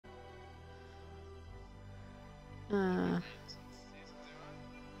Well,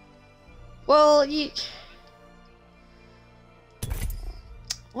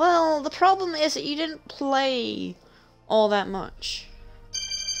 Well, the problem is that you didn't play all that much.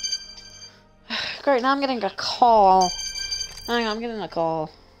 Great, now I'm getting a call. Hang on, I'm getting a call.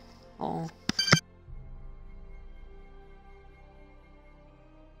 Oh.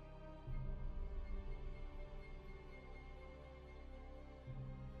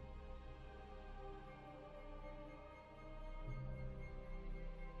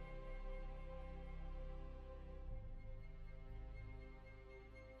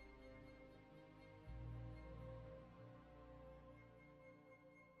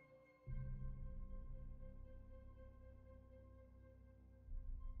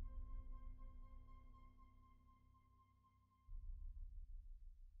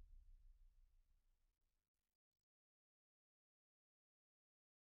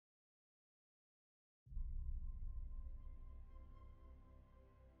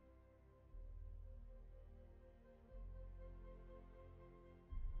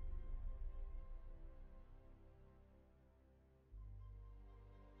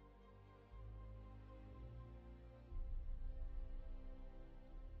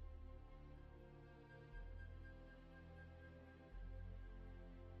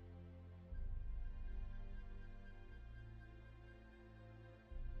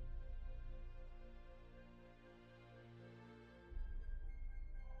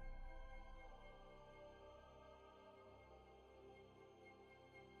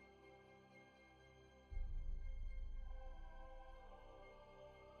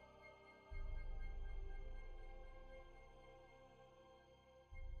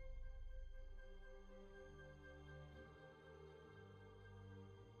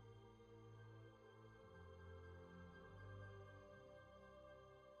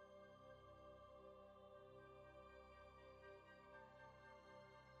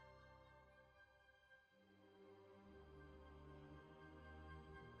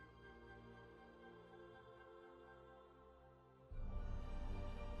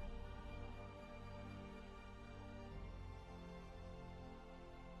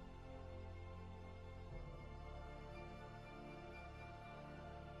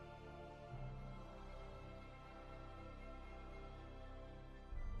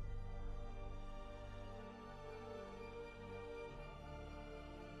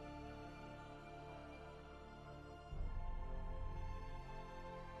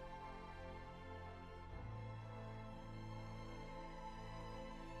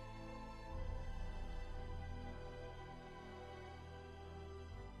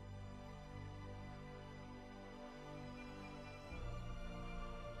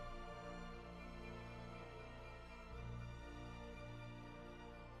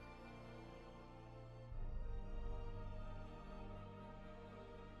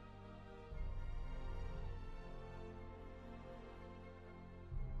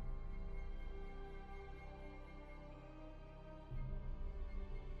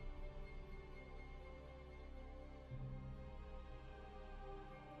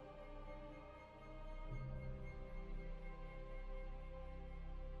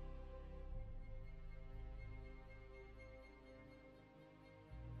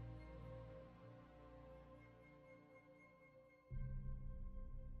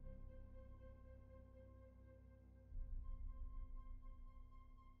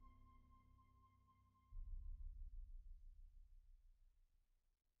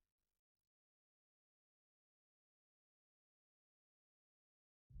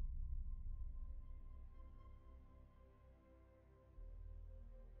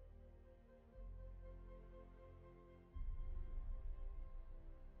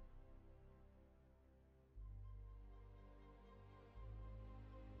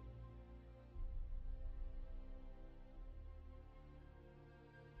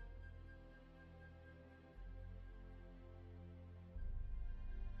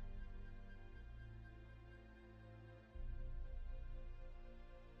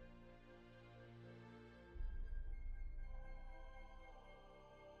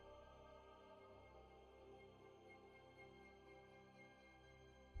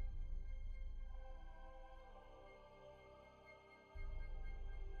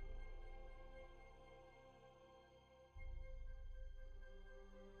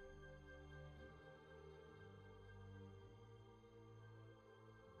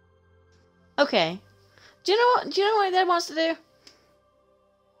 Okay. Do you know what? Do you know what Dad wants to do?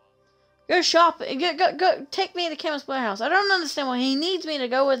 Go shopping. Go. Take me to Chemist Warehouse. I don't understand why he needs me to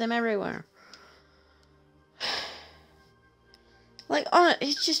go with him everywhere. Like,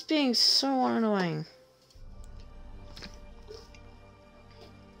 he's just being so annoying.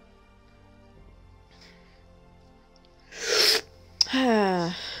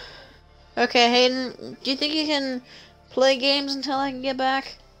 Okay, Hayden, do you think you can play games until I can get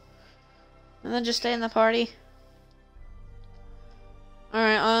back? And then just stay in the party?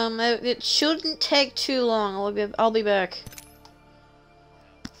 Alright, it shouldn't take too long. I'll be back.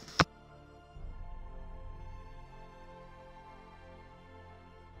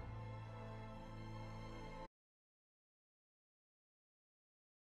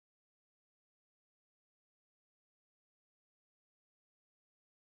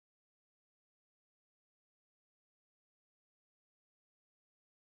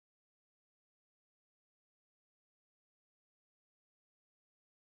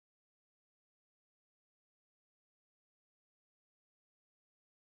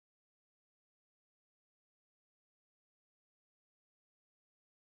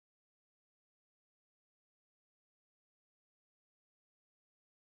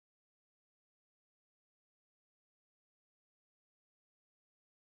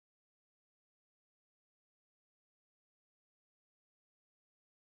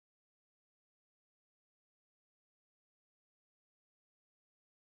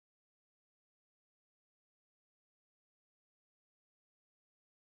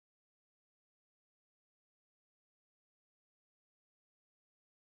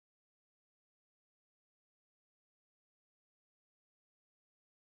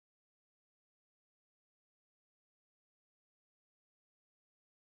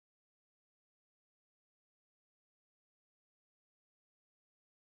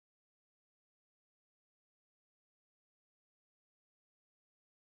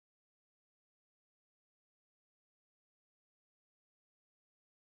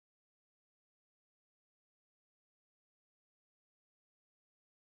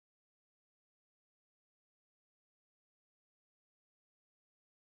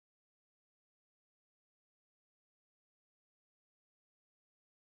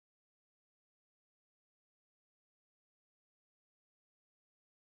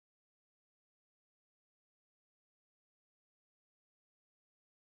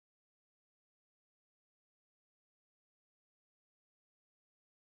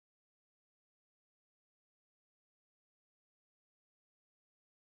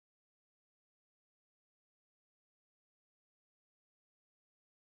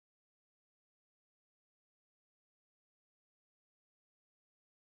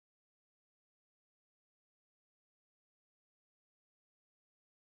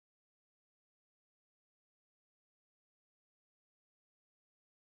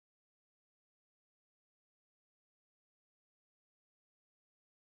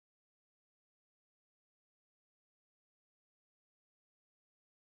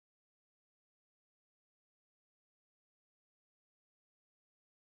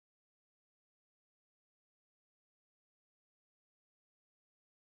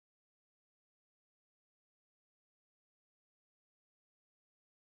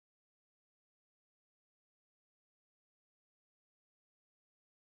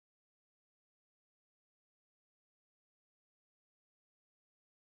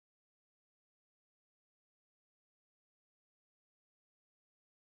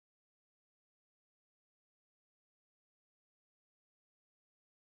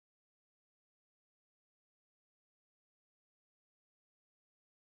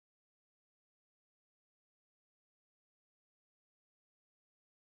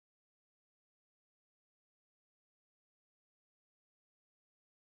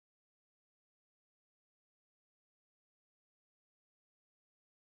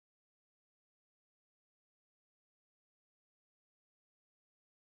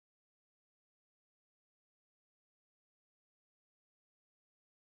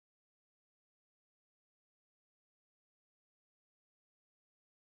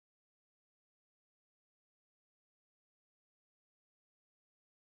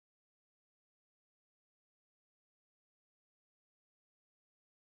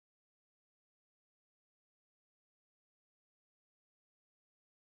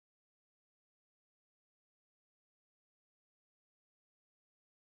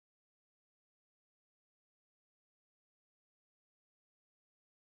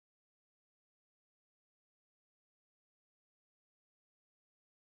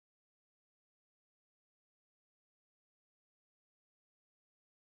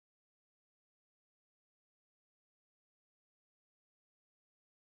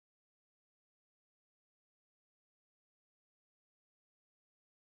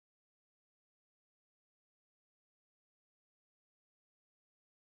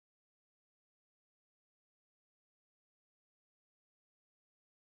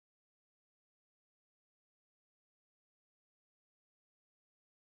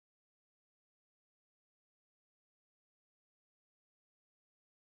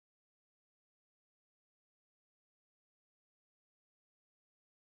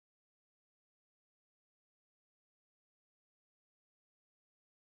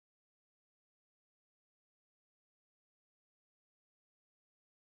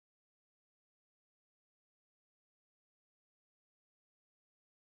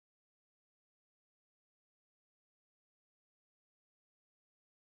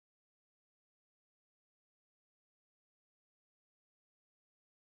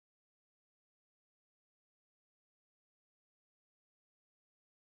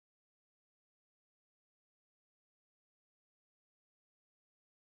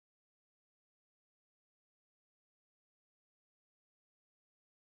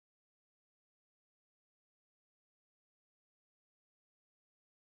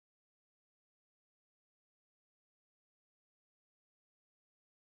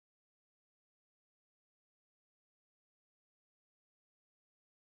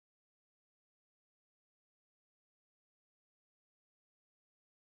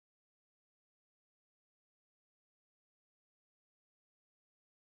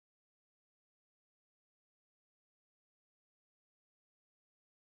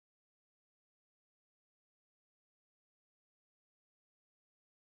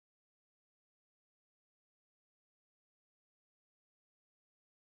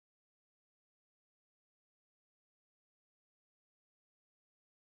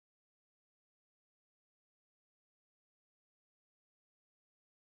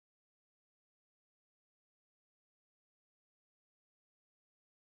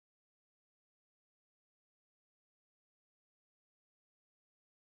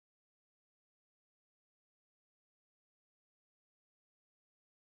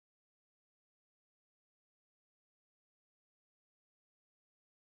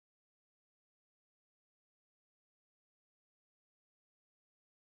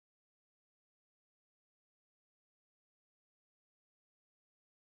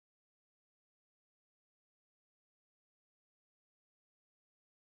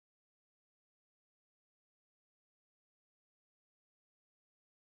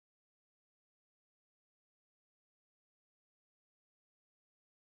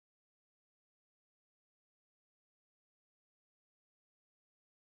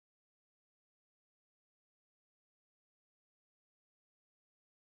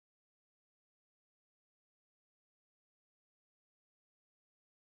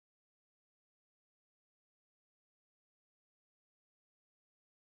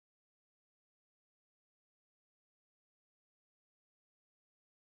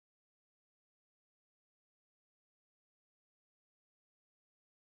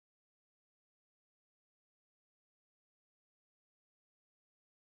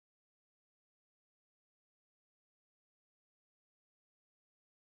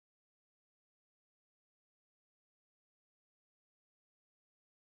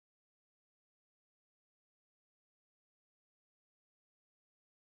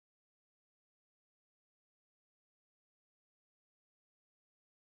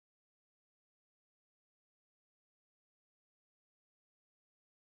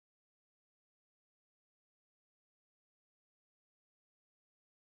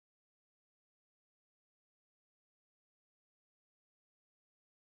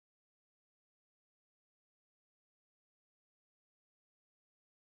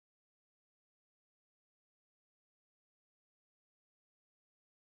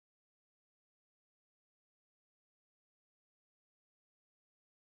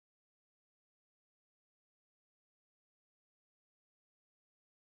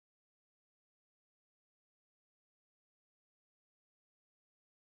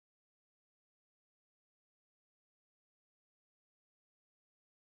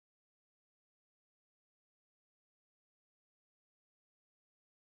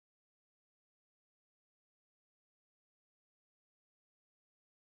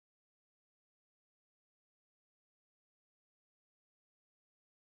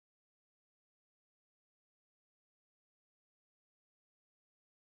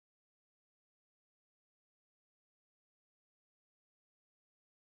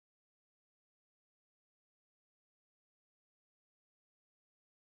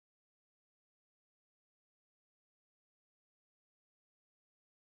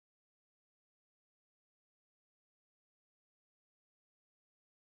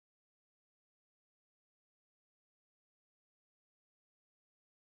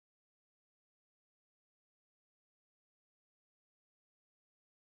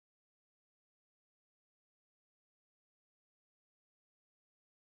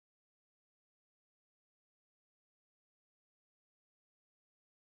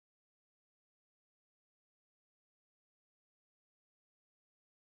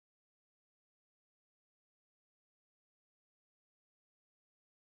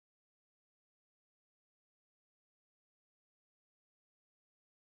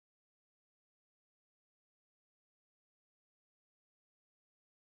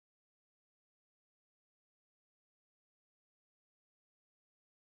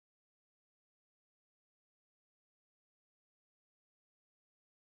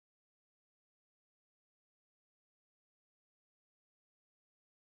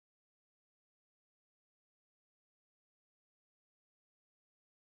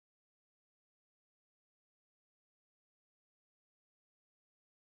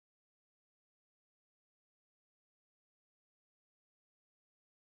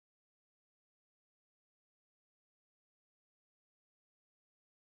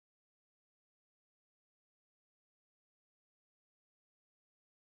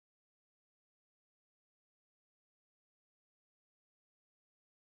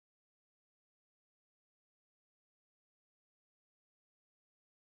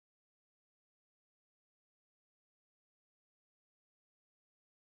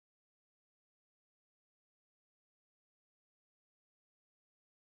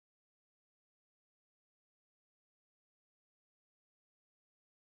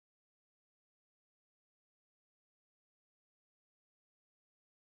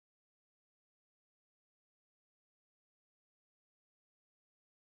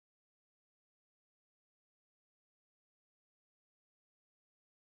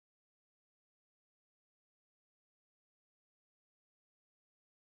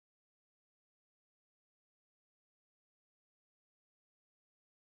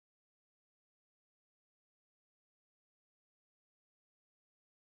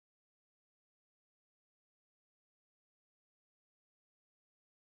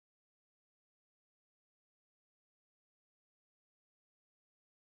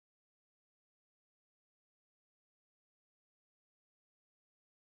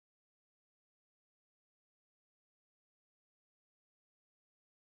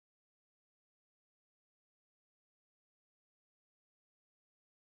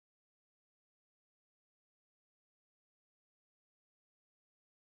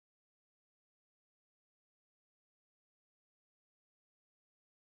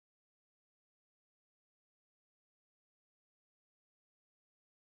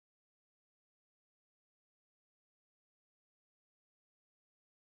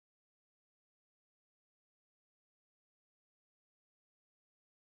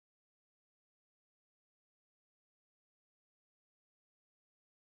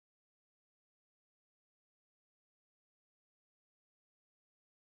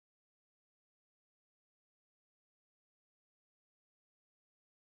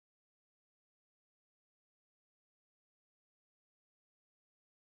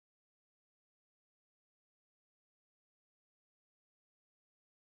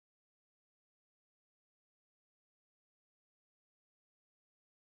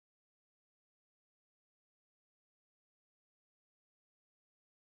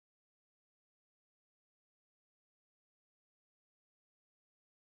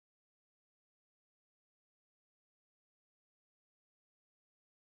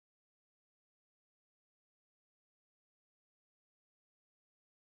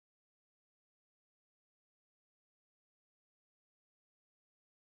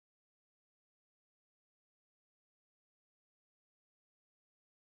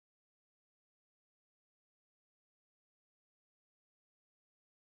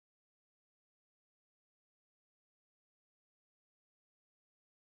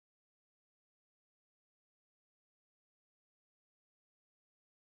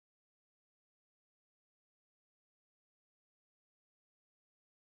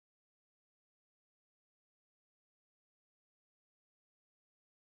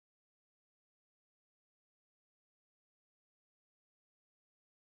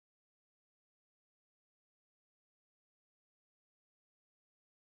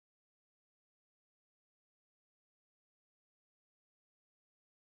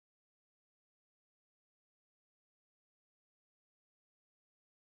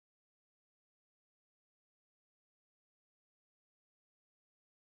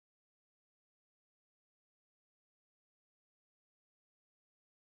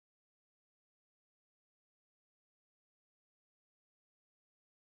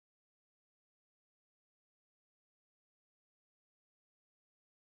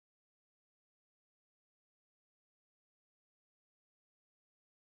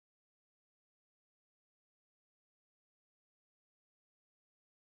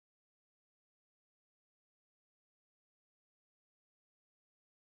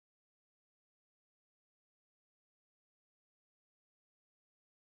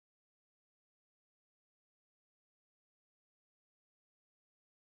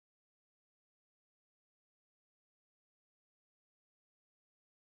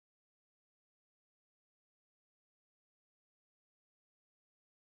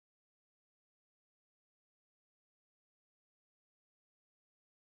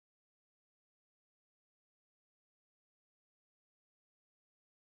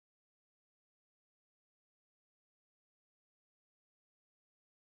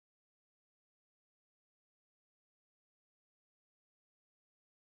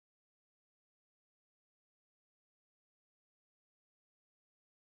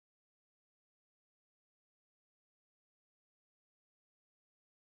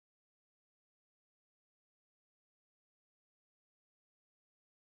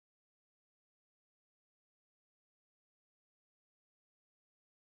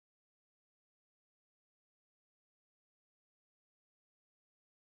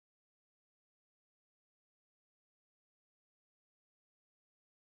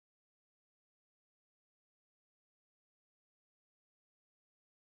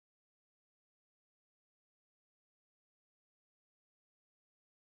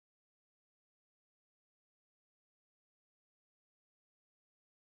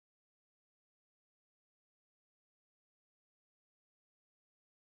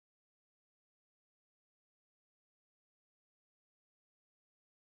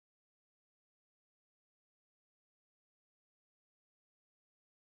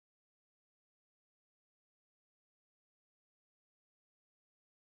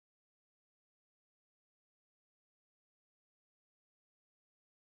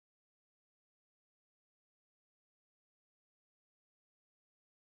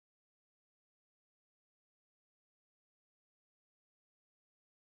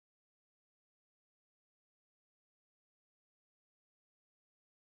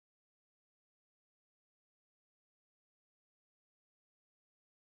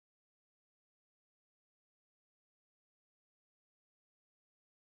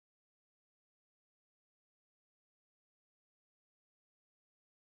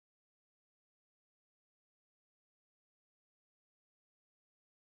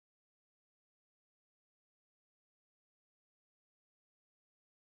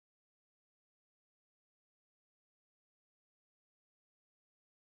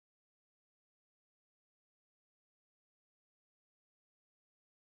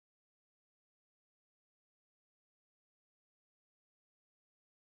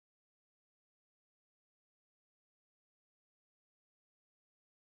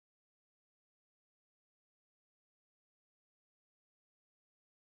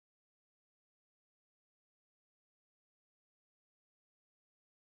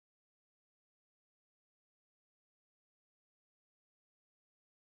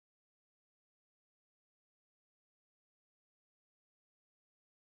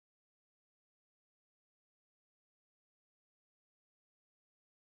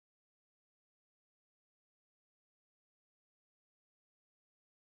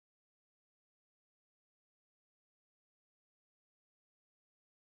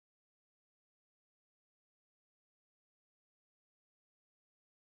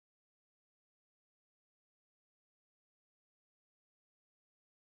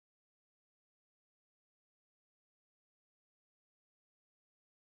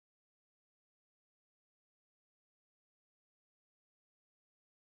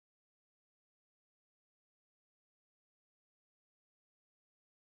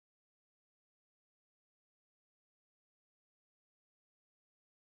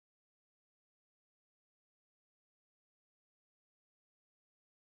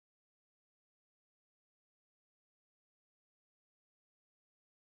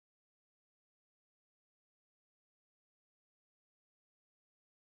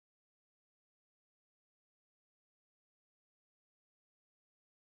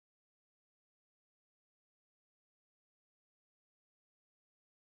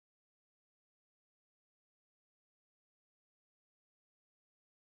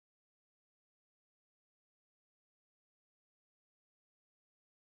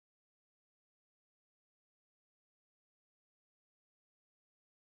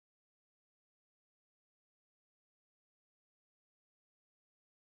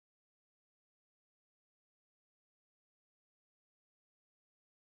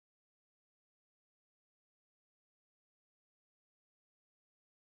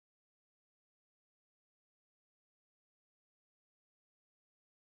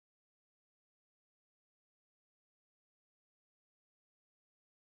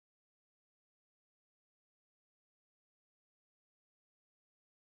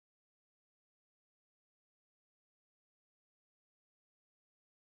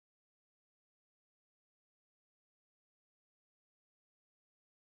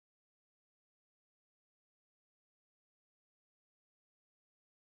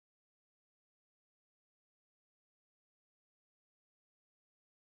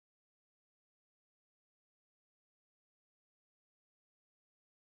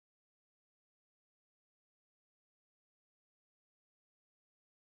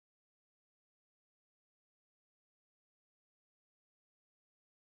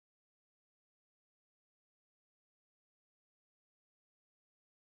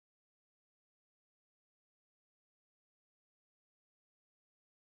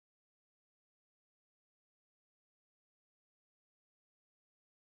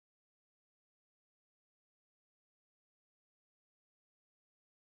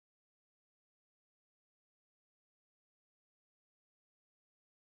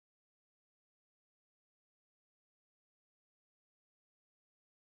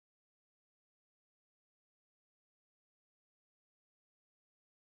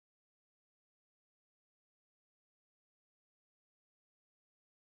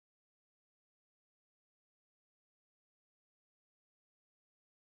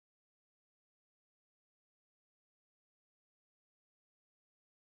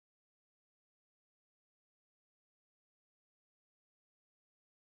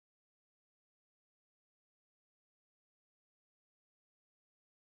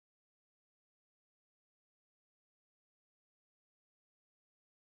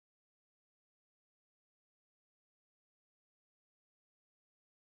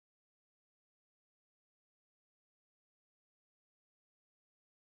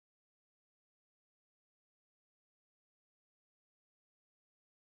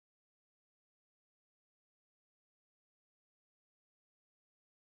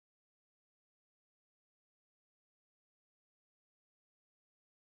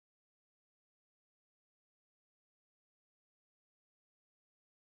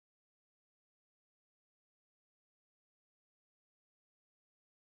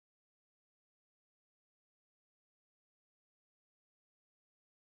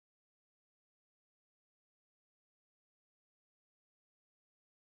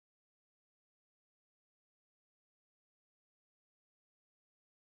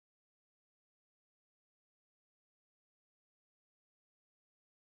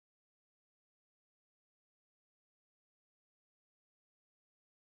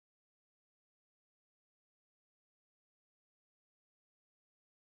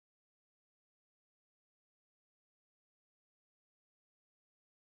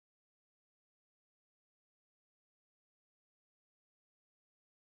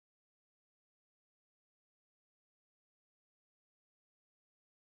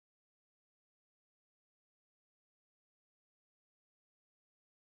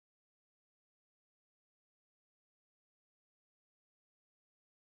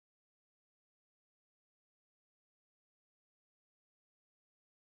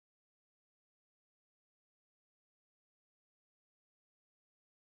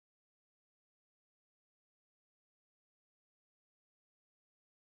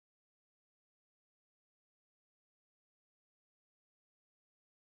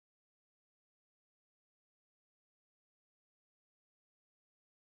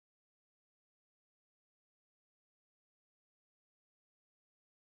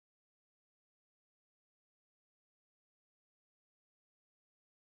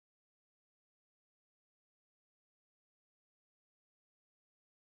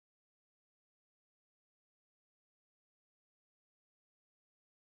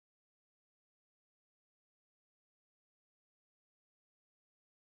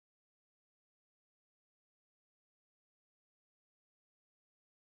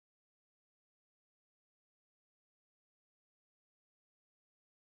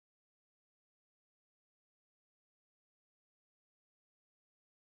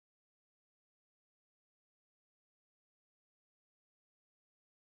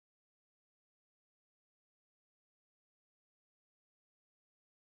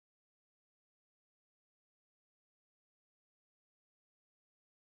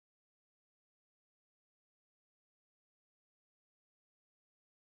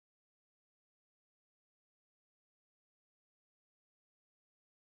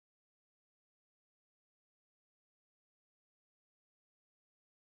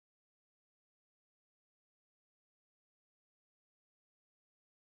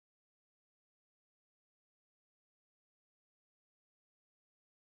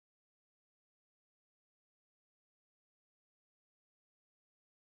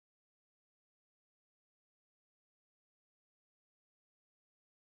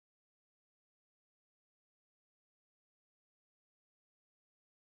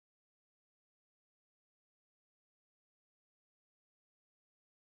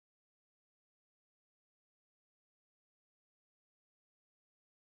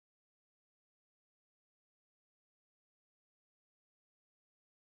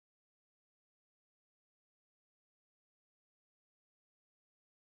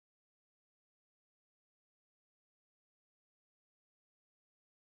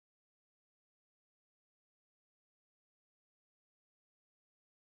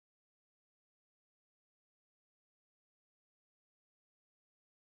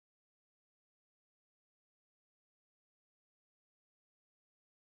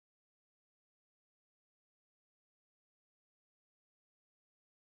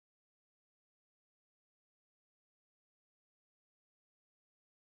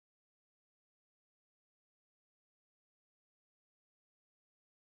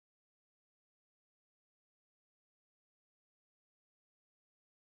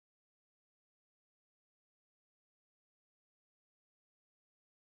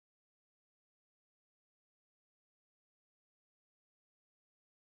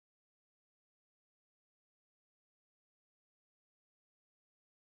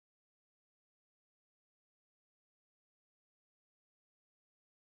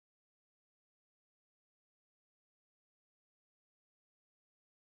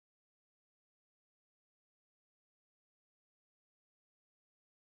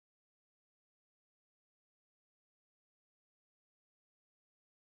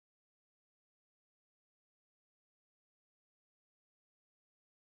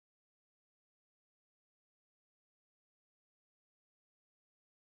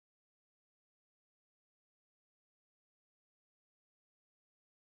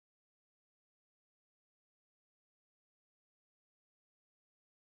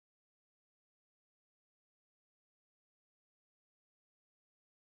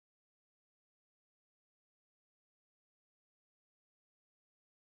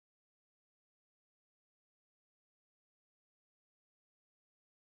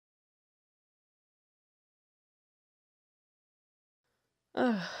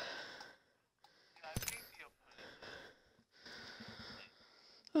 Ugh.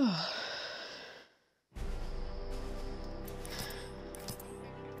 Ugh.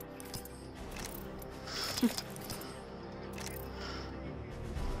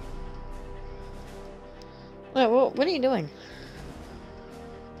 Wait, what are you doing?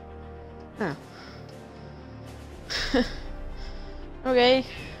 Huh. Okay.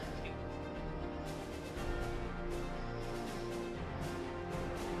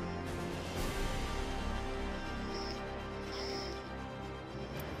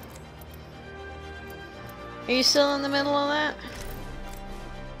 Are you still in the middle of that?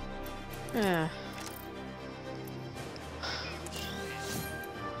 Yeah.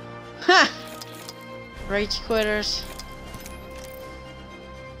 Ha! Rage quitters.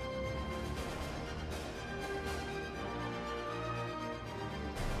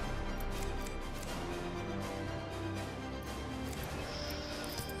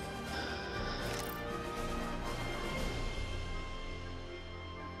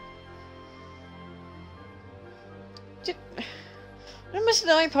 The most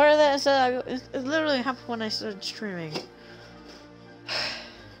annoying part of that is that it literally happened when I started streaming.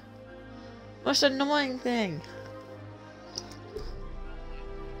 Most annoying thing.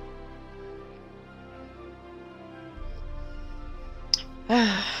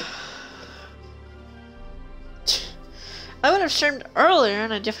 I would have streamed earlier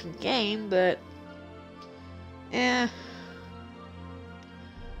in a different game, but yeah,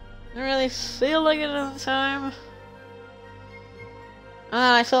 I didn't really feel like it at the time.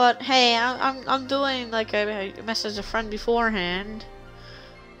 I thought, hey, I'm doing like I messaged a friend beforehand,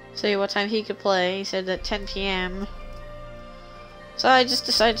 see what time he could play. He said at 10 p.m. So I just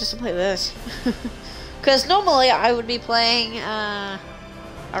decided just to play this, because normally I would be playing a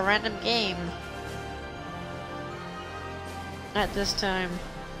random game at this time.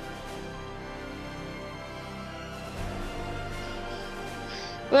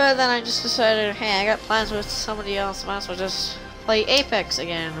 But then I just decided, hey, I got plans with somebody else, might as well just play Apex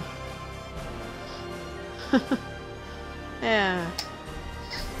again. Yeah.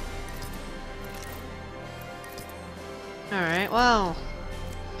 Alright, well.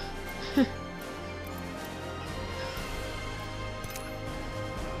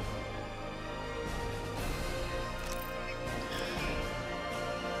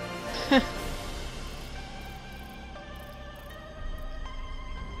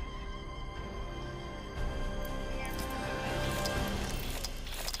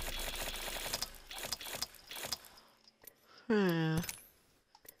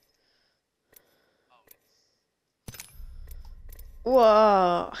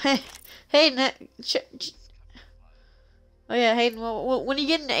 Whoa. Hey, Hayden. Oh yeah, Hayden. Well, when you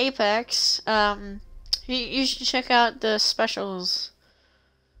get into Apex, you should check out the specials.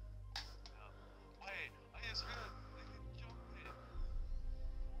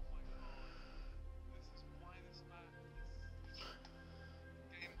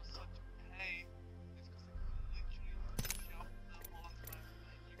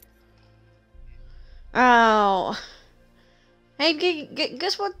 Oh. Hey,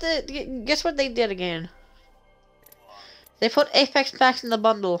 guess what they did again? They put Apex back in the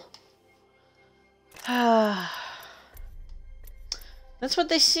bundle. That's what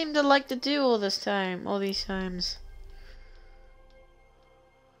they seem to like to do all these times.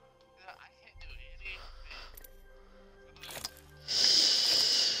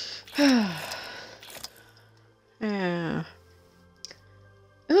 Yeah.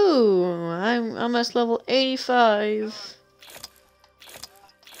 Ooh, I'm almost level 85.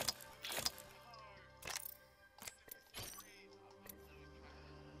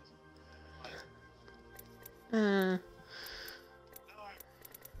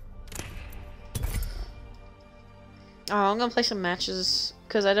 Oh, I'm gonna play some matches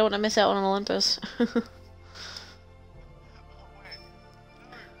because I don't want to miss out on Olympus.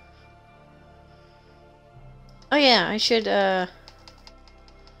 Oh yeah, I should turn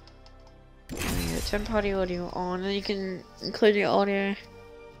party audio on, and you can include your audio.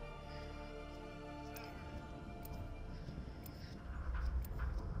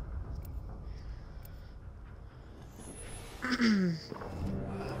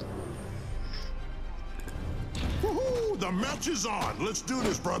 The match is on. Let's do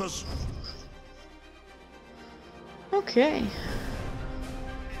this, brothers. Okay.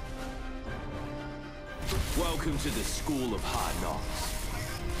 Welcome to the School of Hard Knocks.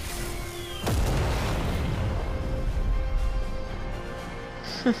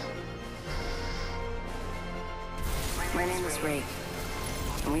 My name is Ray,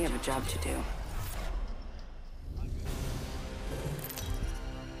 and we have a job to do.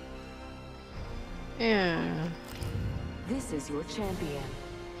 Yeah. This is your champion.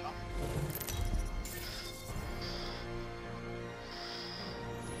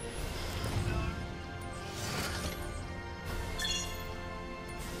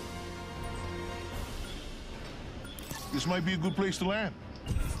 This might be a good place to land.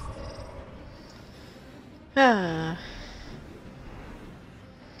 I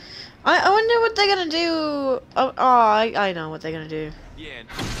wonder what they're gonna do. Oh, I know what they're gonna do. Yeah.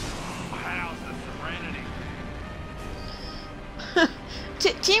 How's the serenity?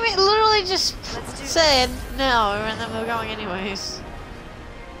 Teammate literally just said no, and then we're going anyways.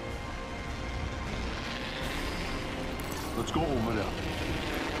 Let's go over there.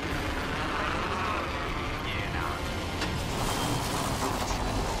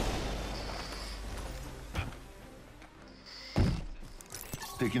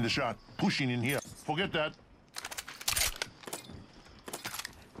 Taking the shot, pushing in here. Forget that.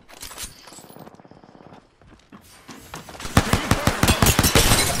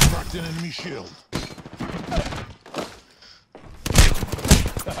 Cracked an enemy shield.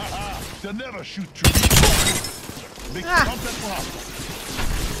 They'll never shoot through. Make contact for hostile.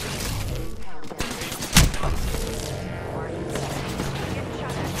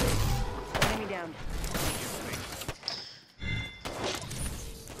 Enemy down.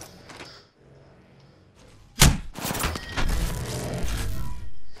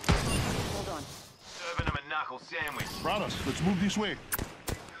 Hold on. Serving him a knuckle sandwich. Brothers, let's move this way.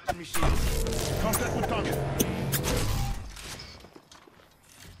 Enemy shield. Contact with target.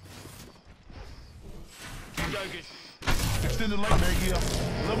 Extended light mag here.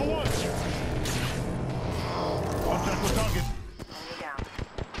 Level 1. Contact with target. Enemy down.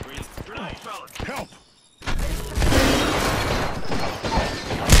 Grenade, fellas. Help!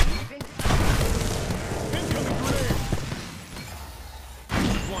 Incoming grenade!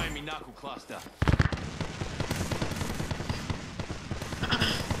 Deploying me knuckle cluster.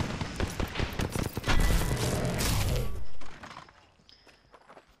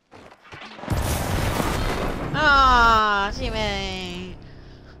 Ah, teammate.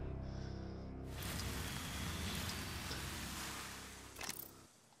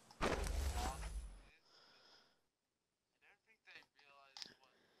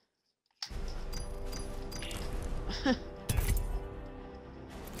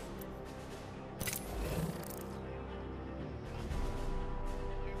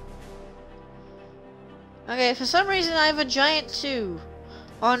 Okay, for some reason I have a giant 2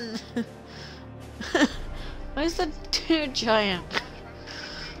 on. Why is the 2 giant?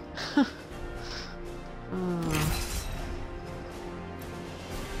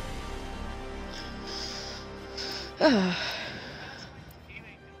 I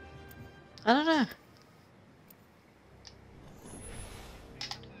don't know.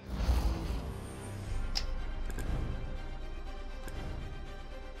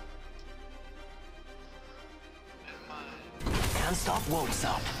 Can't stop, won't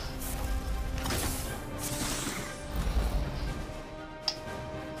stop.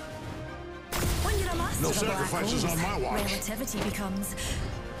 When you're a master No of black sacrifices holes, on my watch. relativity becomes,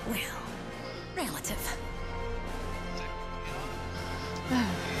 well, relative.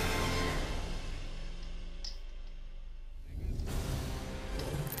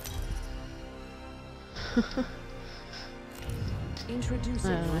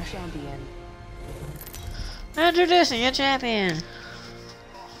 Introducing your champion. Introducing your champion.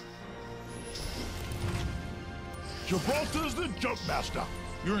 Gibraltar's the jump master.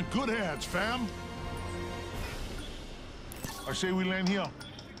 You're in good hands, fam. I say we land here.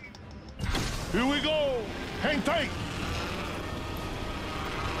 Here we go. Hang tight.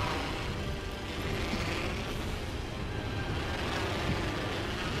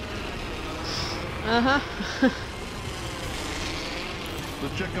 Uh-huh.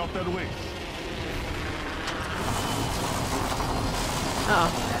 Let's check out that way. Uh-oh.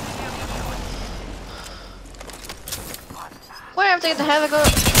 Where have to get the havoc up?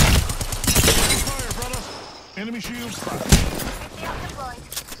 Fire, brother. Enemy shields.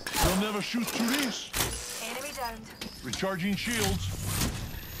 They'll never shoot through these. Enemy downed. Recharging shields.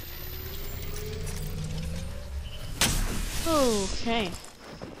 Okay.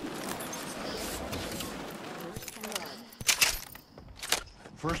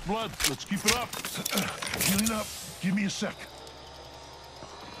 First blood. Let's keep it up. Healing up. Give me a sec.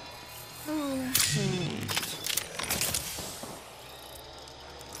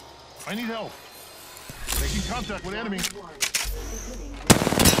 I need help. Making contact with enemy.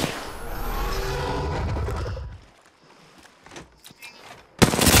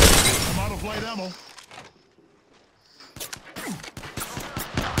 I'm out of light ammo.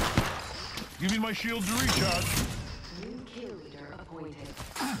 Give me my shield to recharge. New kill leader appointed.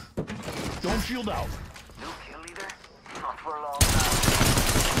 Don't shield out. New kill leader? Not for long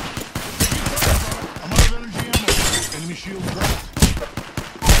I'm out of energy ammo. Enemy shield cracked.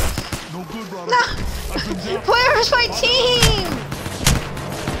 No good, brother. I've been down. Where's my team?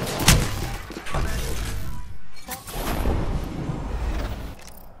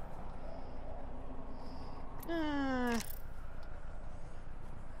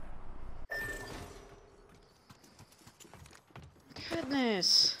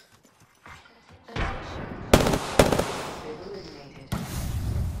 Goodness.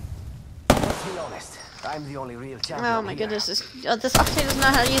 Let's be honest. I'm the only real champion. Oh my here. goodness, this Octane doesn't know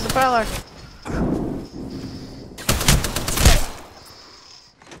how to use the Prowler.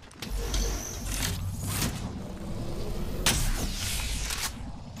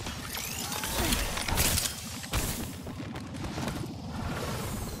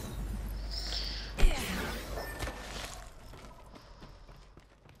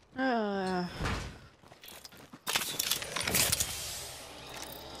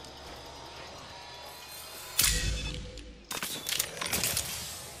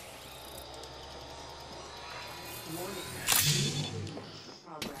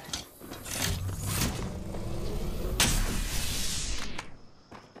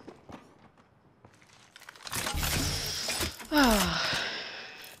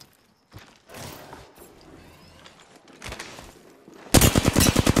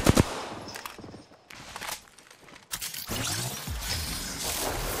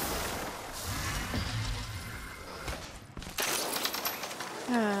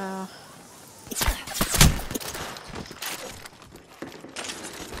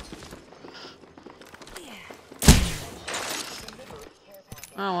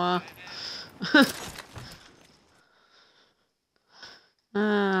 Oh wow.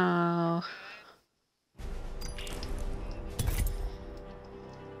 Oh.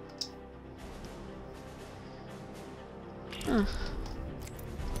 Huh.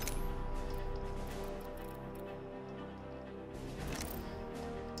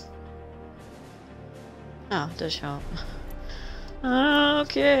 Oh, it does help.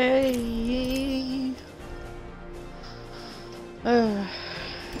 Okay.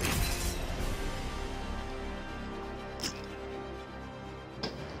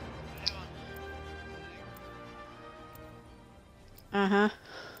 Uh-huh.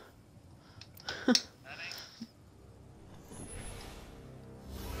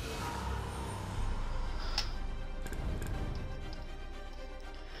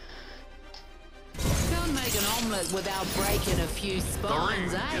 Can't make an omelette without breaking a few The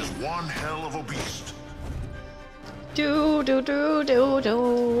spines, ring eh? is one hell of a beast. Do do do do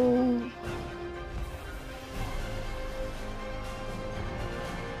do.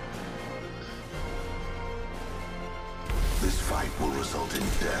 This fight will result in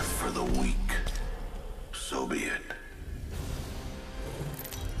death for the weak. So be it.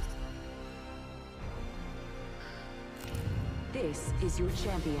 This is your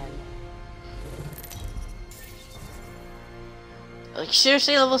champion. Like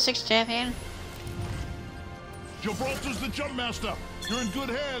seriously, level 6 champion? Gibraltar's the jump master. You're in good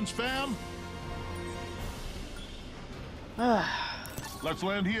hands, fam. Let's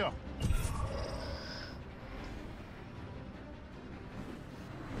land here.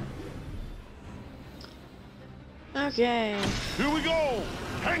 Okay. Here we go.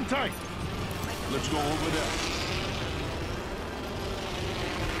 Hang tight. Let's go over there.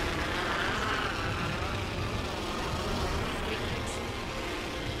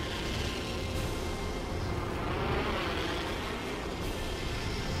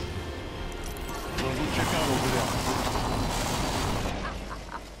 We'll go check out over there.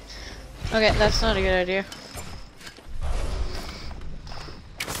 Okay, that's not a good idea.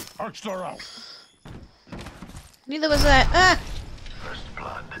 Arcstar out. Neither was that. Ah! First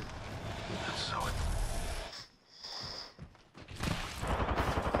blood. That's so it.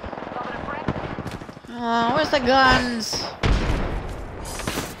 Oh, where's the guns?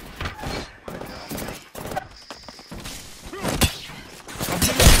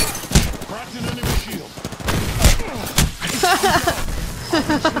 Cracked an enemy shield.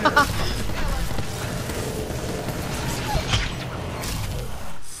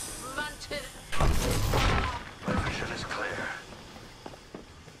 My vision is clear.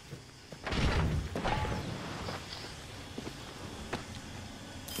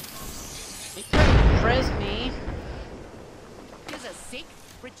 You couldn't res me. Here's a sick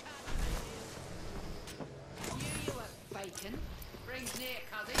recharge. You were faking. Rings near,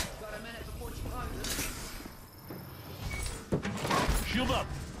 cousin. Got a minute before she closes. Shield up.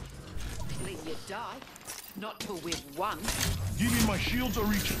 let you die. Not till we've won. Give me my shields are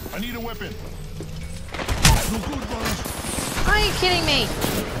reaching. I need a weapon. No good, brothers. Are you kidding me?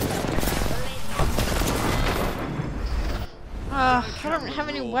 I don't have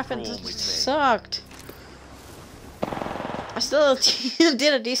any weapons. It sucked. I still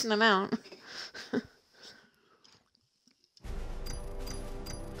did a decent amount.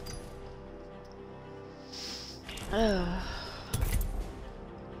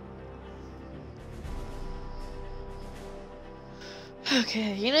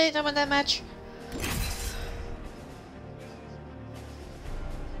 Okay, you know anything about that match?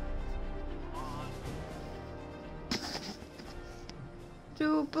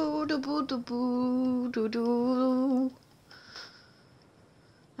 Do boo do boo do boo do do.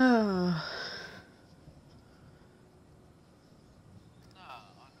 Oh.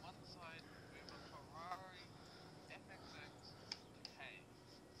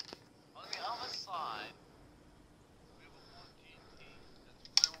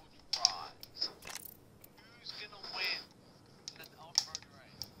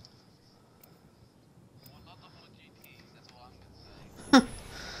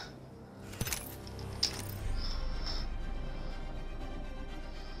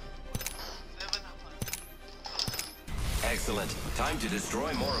 Excellent. Time to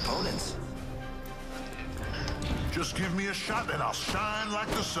destroy more opponents. Just give me a shot and I'll shine like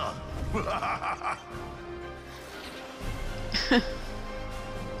the sun.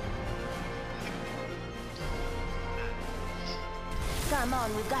 Come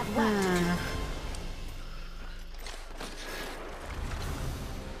on, we've got work to do.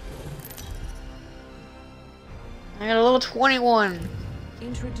 I got a level 21.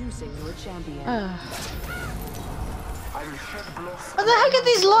 Introducing your champion. What the heck are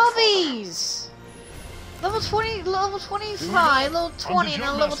these lobbies? Level 20, level 25, level 20, and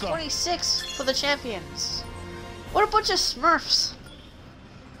then level 26 for the champions. What a bunch of smurfs.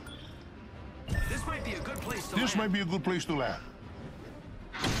 This might be a good place to This might be a good place to land.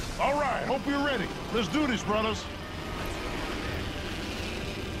 All right, hope you're ready. Let's do this, brothers.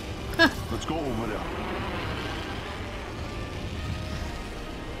 Let's go over there.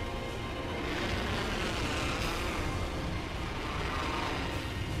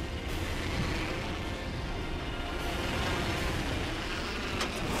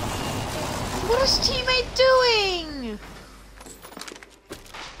 What is teammate doing?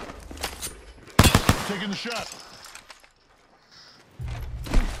 Taking the shot.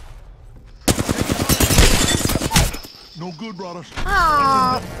 No good, brothers.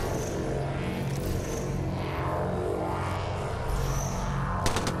 Aww.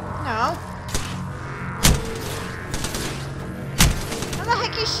 No. How the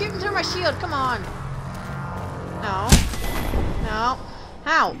heck are you shooting through my shield? Come on. No. No.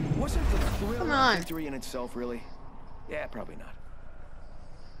 How? Wasn't the thrill Come of on. victory in itself really? Yeah, probably not.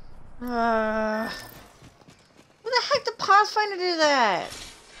 What the heck did Pathfinder do that?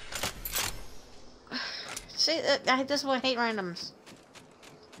 See, this is why I hate randoms.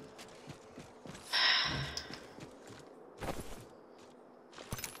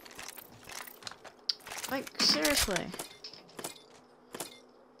 Like, seriously.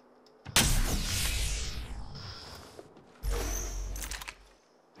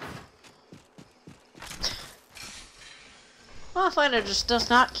 Pathfinder just does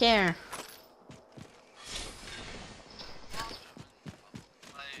not care.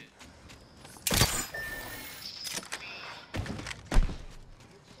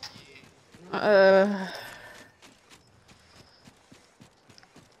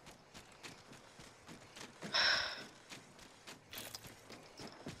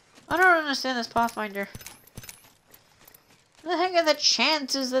 I don't understand this Pathfinder. What the heck are the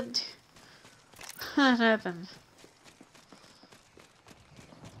chances that that happened?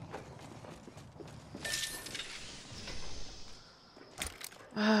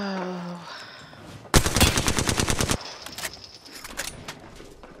 Oh.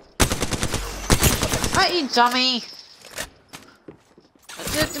 Right, you dummy!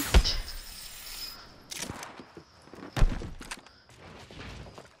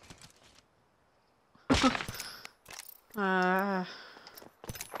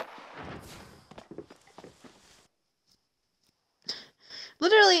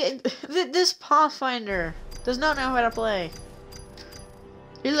 Literally, this Pathfinder does not know how to play.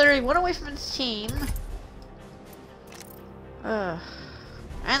 He literally went away from his team. And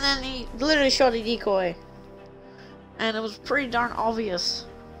then he literally shot a decoy. And it was pretty darn obvious.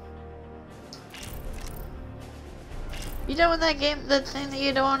 You done with that game, that thing that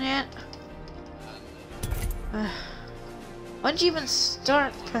you're doing yet? Why'd you even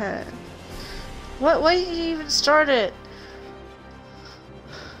start that? What? Why did you even start it?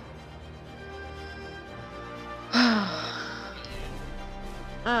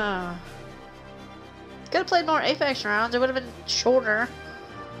 Could have played more Apex rounds. It would have been shorter.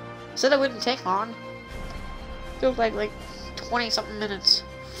 Said it wouldn't take long. Feels like 20 something minutes.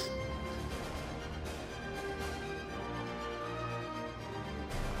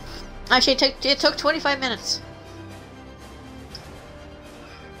 Actually, it took 25 minutes.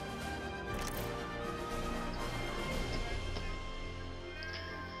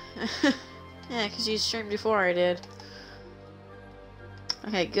 Yeah, because you streamed before I did.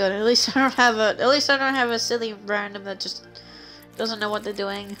 Okay, good. At least I don't have a silly random that just doesn't know what they're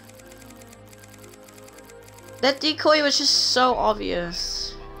doing. That decoy was just so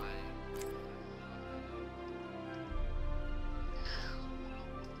obvious.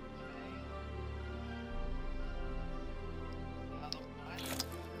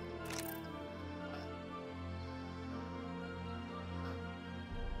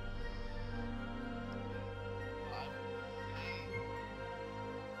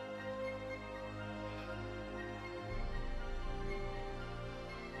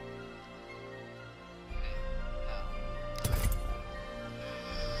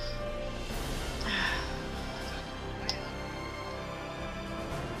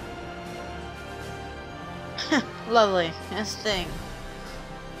 Lovely. That's the thing.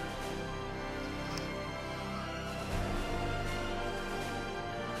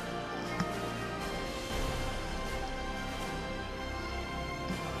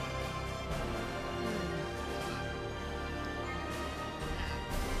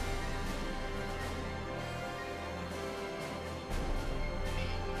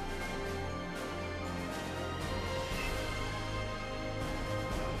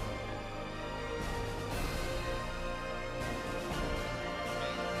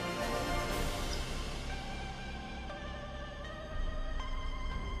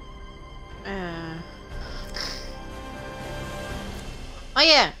 Oh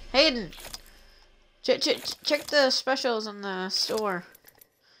yeah, Hayden. Check the specials in the store,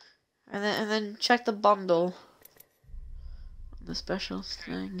 and then check the bundle. The specials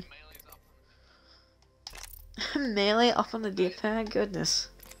thing. Melee up on the D-pad. Goodness.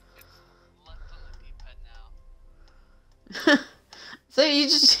 So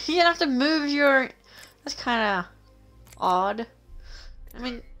you have to move your. That's kind of odd. I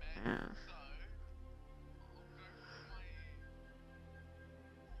mean.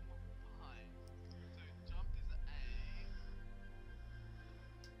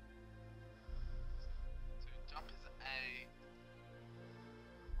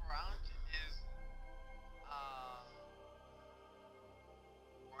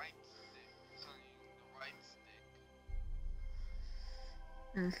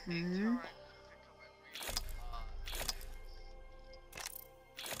 Mm-hmm.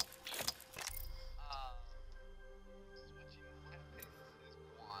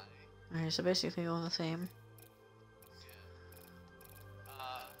 Alright, so basically all the same.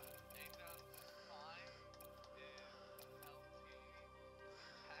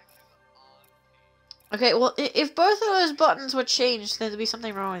 Okay, well, if both of those buttons were changed, then there'd be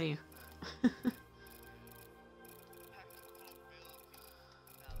something wrong with you.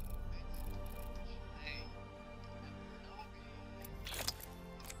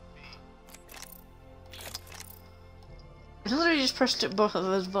 I literally just pressed both of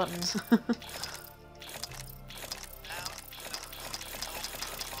those buttons.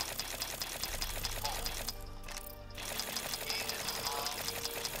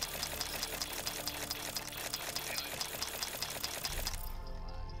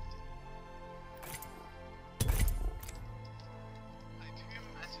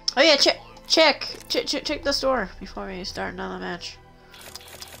 Oh yeah, check the store before we start another match.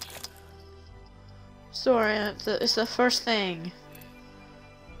 Store, it's the first thing.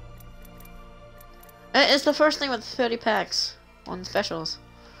 It's the first thing with 30 packs on specials.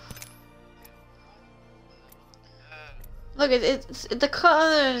 Look, it's the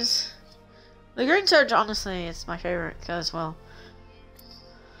colors. The green surge, honestly, it's my favorite because, well,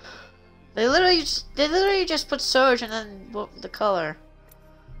 they literally just put surge and then the color.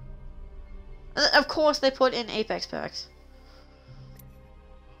 And of course, they put in Apex packs.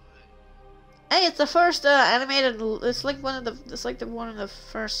 Hey, it's the first animated. It's like one of the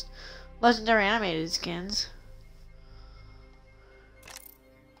first legendary animated skins.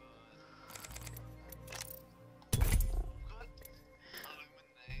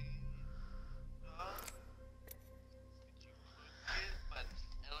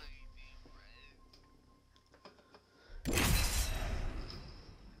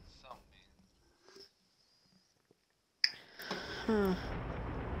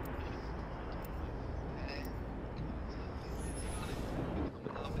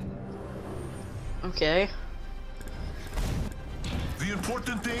 Okay. The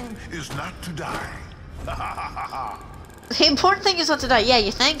important thing is not to die. The important thing is not to die. Yeah,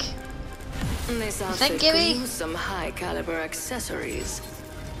 you think? This think, outfit could Gibby? use some high caliber accessories.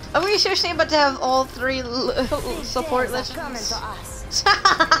 Are we seriously about to have all three support Days are coming legends? for us.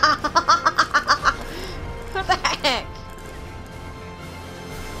 What the heck?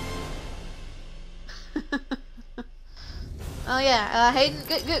 Oh yeah, Hayden,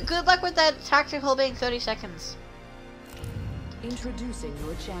 good luck with that tactical being 30 seconds. Introducing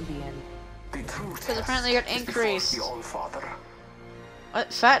your champion. Because apparently you're increased.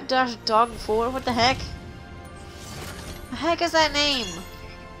 What? Fat Dash Dog 4? What the heck? The heck is that name?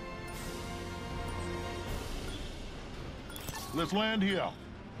 Let's land here.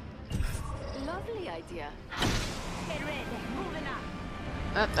 Lovely idea. Get ready. Moving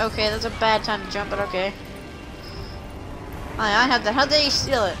up. Okay, that's a bad time to jump, but okay. I have that. How did he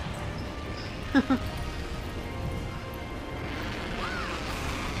steal it? Gonna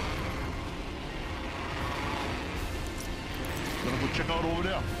go check out over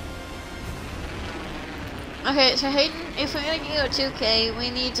there. Okay, so Hayden, if we're gonna go 2K, we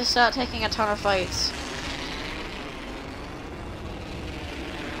need to start taking a ton of fights.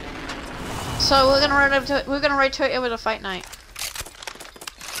 So we're gonna run up to it. We're gonna right to it with a fight night.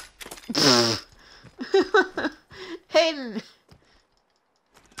 Hayden,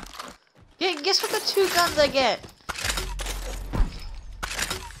 guess what the two guns I get?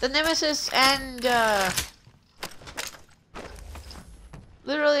 The Nemesis and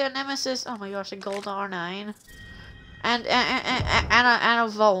literally a Nemesis. Oh my gosh, a gold R9 and a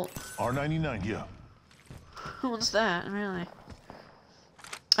Volt. R99 here. What's that? Really?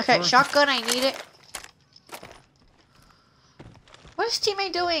 Okay, shotgun. I need it. What is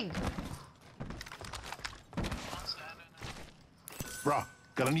teammate doing? Bruh,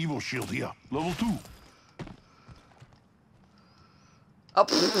 got an Evo shield here. Level 2. Oh,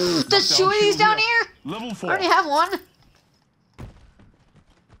 there's two of these down here. Level I 4. already have one.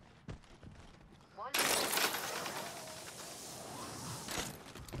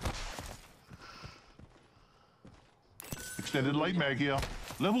 Extended light mag here.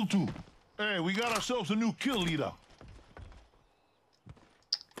 Level 2. Hey, we got ourselves a new kill leader.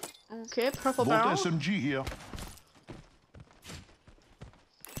 Okay, purple Volt barrel. SMG here.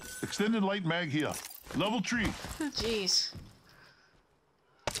 Extended light mag here. Level 3. Jeez.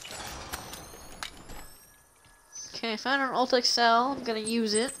 Okay, found an Ultix cell. I'm gonna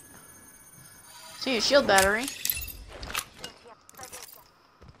use it. See your shield battery.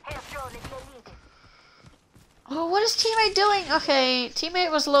 Oh, what is teammate doing? Okay,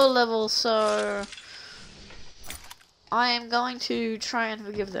 teammate was low level, so I am going to try and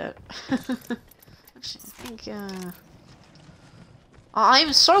forgive that. Actually, I think,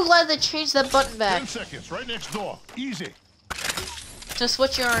 I'm so glad they changed that button back 10 seconds, right next door. Easy. to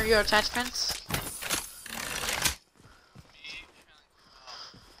switch your attachments.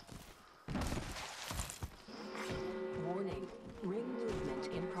 Warning. Ring movement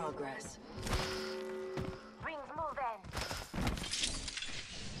in progress. Rings moving.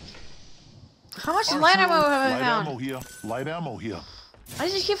 How much light ammo have I Light found? ammo here. Light ammo here. I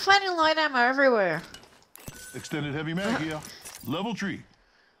just keep finding light ammo everywhere. Extended heavy mag here. Level 3.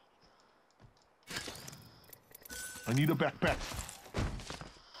 I need a backpack.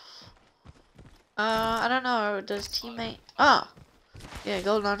 I don't know. Does teammate? Oh, yeah,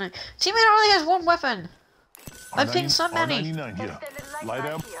 gold on it. Teammate only has one weapon. I've pinged so many. R99 here.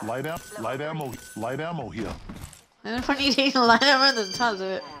 Light ammo here. And if I need to eat light ammo, there's tons of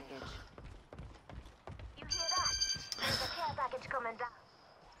it. You hear that? There's a care package coming down.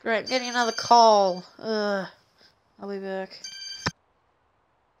 Great, getting another call. Ugh. I'll be back.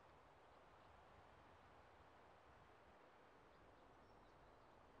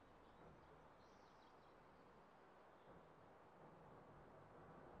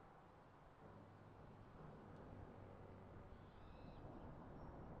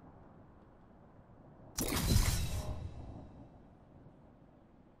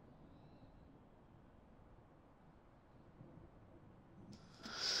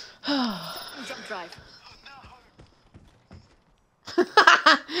 Jump drive.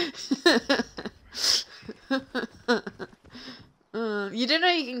 You do know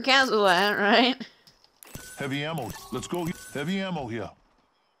you can cancel that, right? Heavy ammo. Let's go. Heavy ammo here.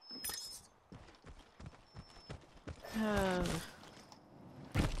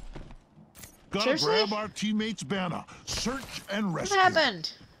 Gotta Seriously? grab our teammate's banner. Search and What rescue.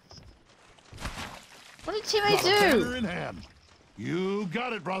 happened? What did teammate Got a banner do? in hand. You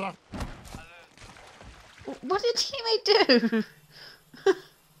got it, brother. What did teammate do?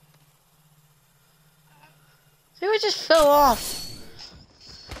 They just fell off.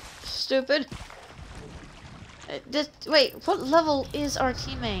 Stupid. Wait, what level is our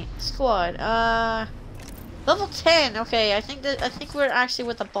teammate squad? Level 10. Okay, I think we're actually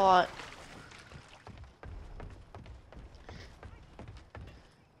with the bot.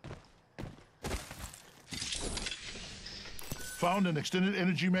 Found an extended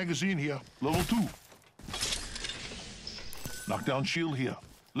energy magazine here. Level 2. Knockdown shield here.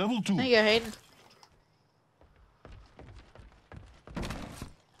 Level 2. There you go, Hayden.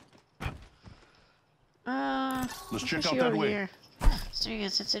 Let's check out that way. Here.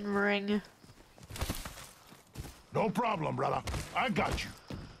 Serious, it's in ring. No problem, brother. I got you.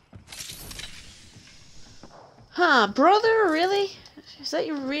 Huh, brother? Really? Is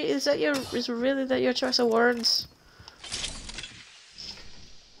really that your choice of words?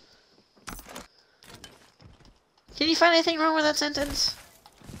 Can you find anything wrong with that sentence?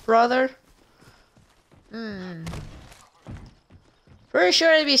 Brother? Pretty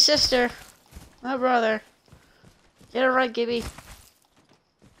sure it'd be sister. Not brother. Get it right, Gibby.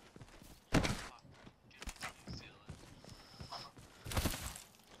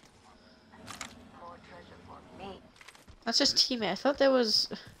 That's just teammate. I thought there was...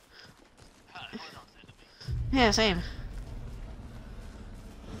 Yeah, same.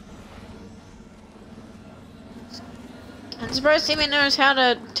 I'm surprised teammate knows how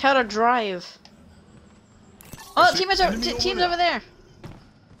to drive. Oh, teammates team's over there.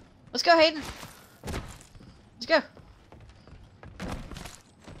 Let's go, Hayden. Let's go.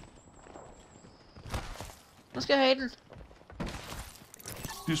 Let's go, Hayden.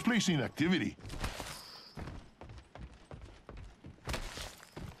 Displacing activity.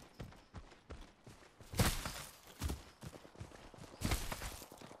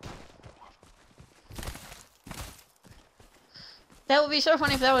 That would be so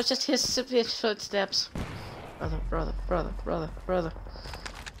funny if that was just his footsteps. Brother.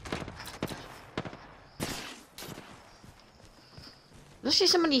 Let's see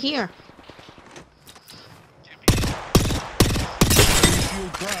somebody here.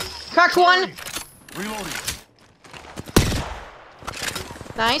 Cracked one. Reloading.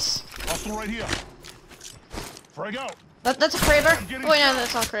 Nice. Hostile right here. Frag out. That's a Kraber. Oh no,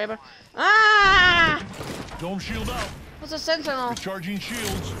 that's not Kraber. Ah! Dome shield out. What's a sentinel? Charging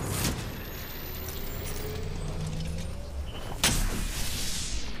shields.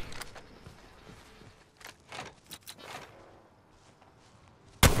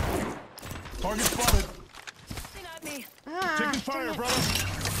 Target spotted. Taking fire, brother.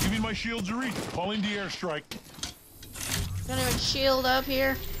 Giving my shields a reach. Calling the airstrike. Don't even shield up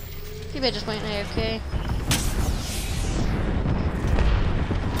here. Maybe I just went AFK.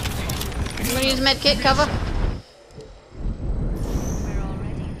 I'm gonna use medkit cover.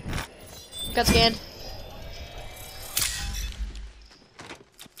 Got scanned.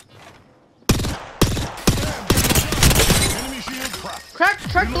 Enemy shield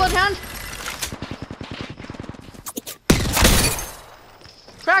cracked. Cracked bloodhound.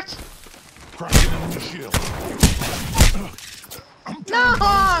 Cracked. Cracking enemy shield. No!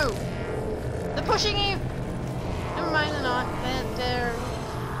 They're pushing you. Never mind, they're not. They're...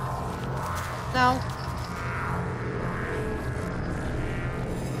 No.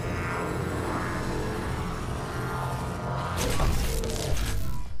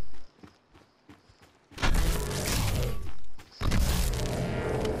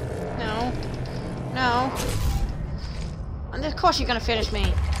 No. And of course you're gonna finish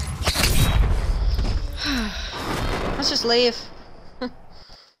me. Let's just leave.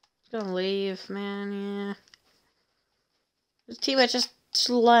 Gonna leave, man, yeah. The teammate just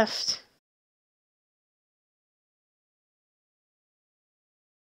left.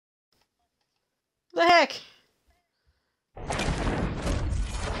 What the heck?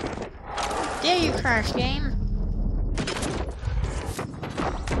 Dare you crash, game?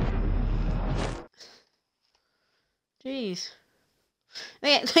 Jeez.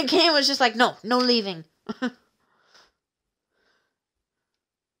 The game was just like, no leaving.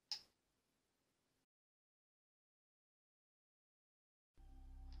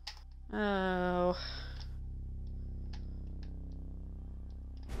 Oh.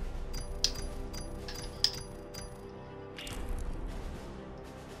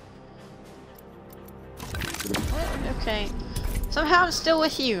 Okay. Somehow I'm still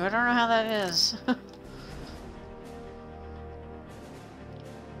with you. I don't know how that is.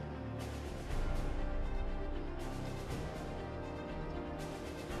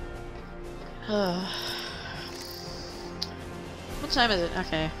 What time is it?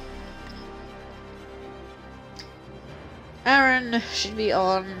 Okay. Aaron should be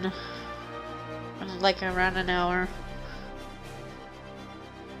on in like around an hour.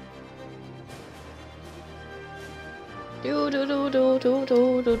 Do do do do do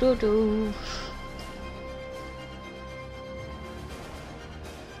do do do do.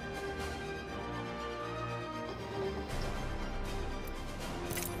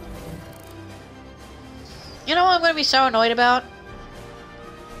 You know what I'm gonna be so annoyed about?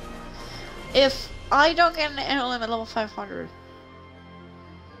 If I don't get an emblem at level 500.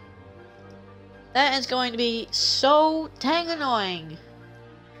 That is going to be so dang annoying.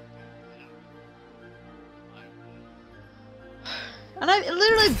 And I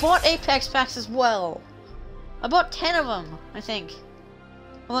literally bought Apex packs as well. I bought 10 of them, I think.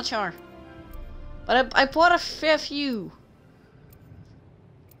 I'm not sure. But I bought a fair few.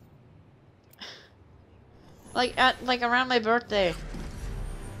 Like around my birthday.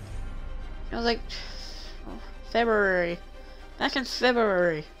 It was like February. Back in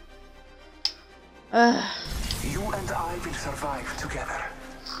February. You and I will survive together.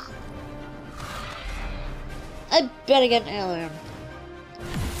 I better get an alien.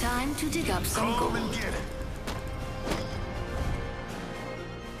 Time to dig up some gold. Get it.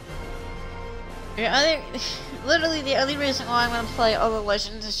 Yeah, I think literally the only reason why I'm gonna play other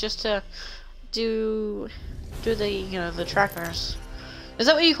legends is just to do the the trackers. Is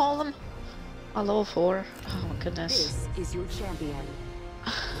that what you call them? Oh, level 4. Oh my goodness. This is your champion.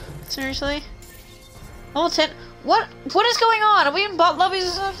 Seriously? Level 10. What is going on? Are we in bot lobbies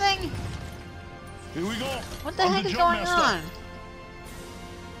or something? Here we go. What the I'm heck the is jump going master. on?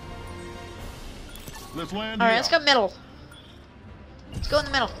 Let's land Alright, here. let's go middle. Let's go in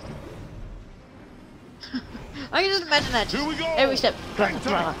the middle. I can just imagine that. Here we go. Every step. Brother,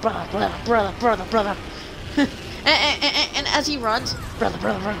 brother, brother, brother, brother, brother, brother. and as he runs, brother,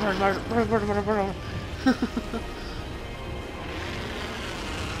 brother, brother, brother, brother, brother, brother, brother.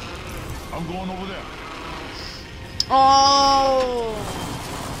 I'm going over there. Oh!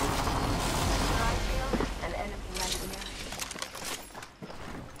 An enemy landed near.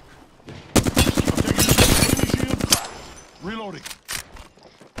 I'm taking this enemy shield. Reloading.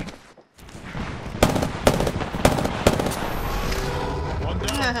 One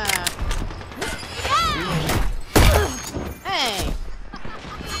down. Reloading. Hey!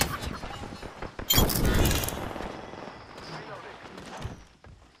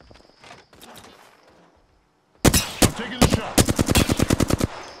 I'm taking the shot.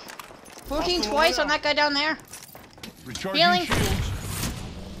 14 twice on that guy down there. Recharging Healing. shields.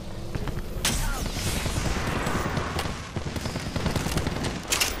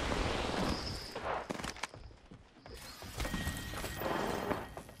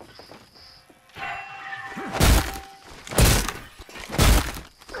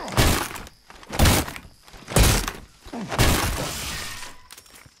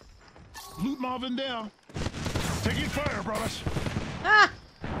 Loot Marvin down. Taking fire, brothers. Ah!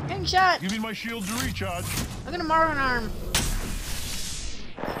 Getting shot! Give me my shield to recharge. Look at a Marvin arm.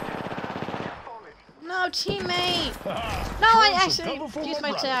 No, teammate! No, I actually cover for used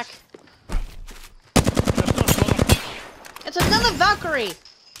my my attack. Just us, brother. It's another Valkyrie!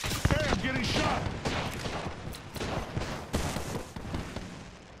 Hey, I'm getting shot.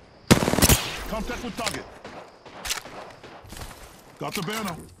 Contact with target. Got the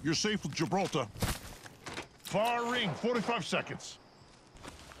banner. You're safe with Gibraltar. Far ring, 45 seconds.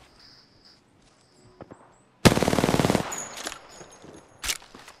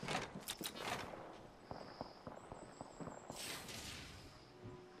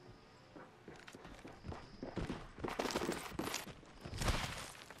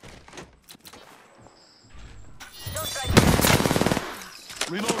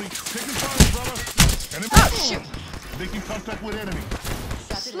 Reloading. Taking fire, brother. Enemy. Oh, shoot! Making contact with enemy.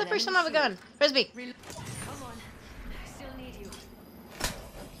 Slippery son of a gun. Frisbee. Come on. I still need you.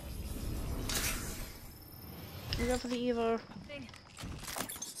 We go for the Evo.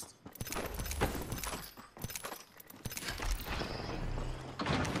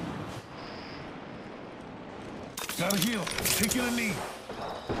 Gotta heal. Taking a knee.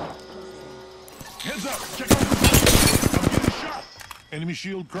 Heads up. Check out the I'm getting shot. Enemy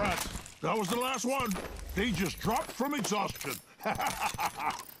shield cracked. That was the last one. They just dropped from exhaustion.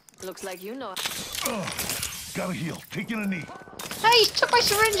 Looks like you know. Gotta heal. Taking a knee. Hey, he took my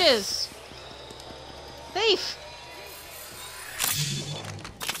syringes! Thief!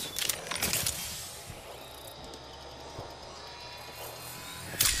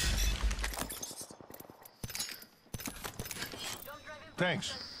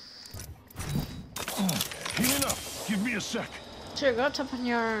 Thanks. Healing up. Give me a sec. Walter, go up on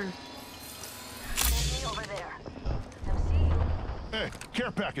your... Enemy over there. Let them see you. Hey, care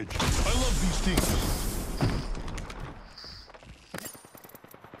package. I love these things.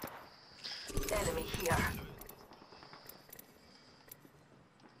 Enemy here.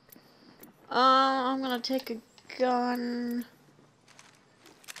 I'm gonna take a gun.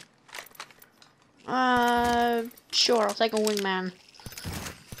 Sure, I'll take a wingman.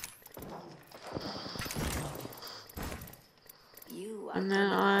 You are And then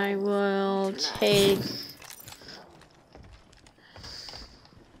coming I home will tonight. take...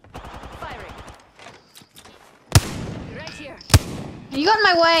 Firing. Right here. You got in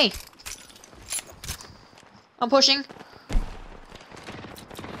my way! I'm pushing.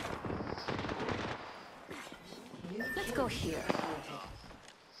 Let's go here.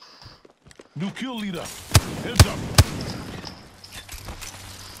 New kill leader. Heads up.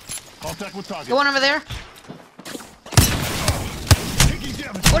 Contact with target. Go on over there. Taking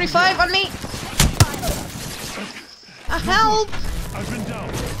damage. 45 on me! Help! I've been down.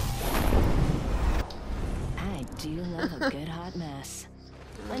 I do love a good hot mess.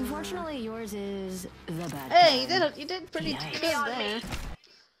 Unfortunately, yours is the bad Hey, kind. you did pretty Yikes. good there.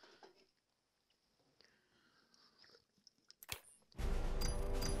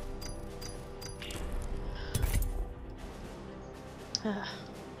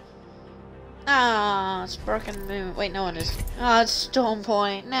 Ah, it's broken moon. Wait, no, it is. Oh, it's Stone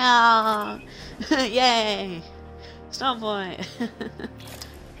Point. No! Yay! Stone Point.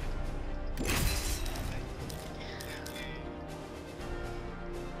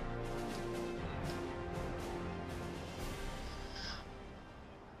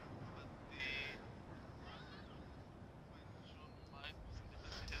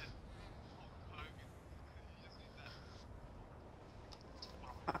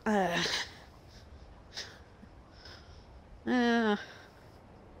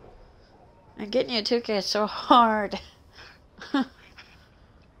 And getting you a 2K is so hard. I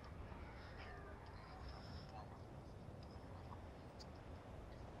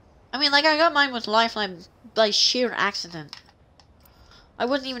mean, like, I got mine with Lifeline by sheer accident. I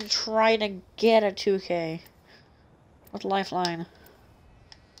wouldn't even try to get a 2K with Lifeline.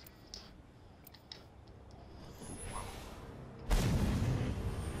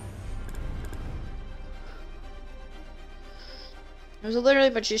 It was literally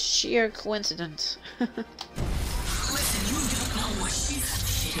but just sheer coincidence.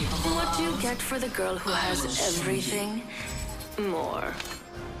 What do you get for the girl who has everything? More.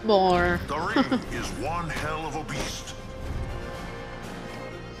 More. The ring is one hell of a beast.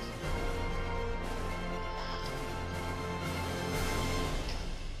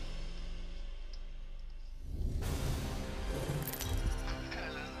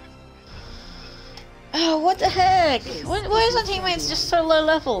 Oh, what the heck? Why is our teammates just so low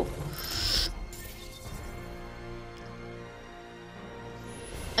level?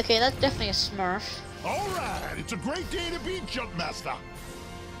 Okay, that's definitely a Smurf. All right, it's a great day to be Jumpmaster.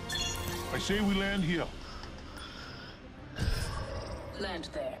 I say we land here. Land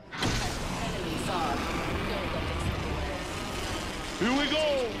there. Enemy far. Here we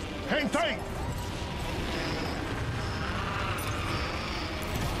go. Hang tight.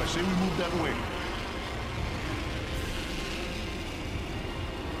 I say we move that way.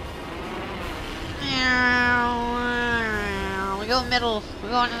 We go middle. We're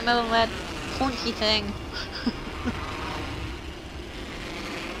going in the middle of that pointy thing.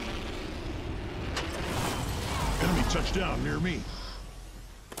 Enemy touchdown near me.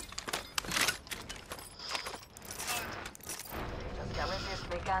 Just can't resist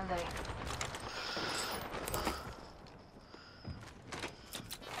me, can they?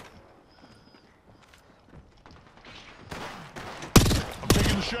 I'm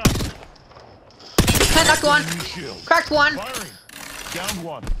taking the shot. I knocked one. Enemy shield. Cracked one. Firing. Down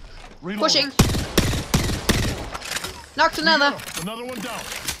one. Reloading. Pushing. Knocked another. Another one down.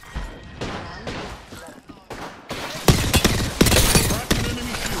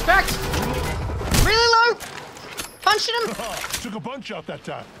 Cracked. Really low. Punching him. Took a bunch out that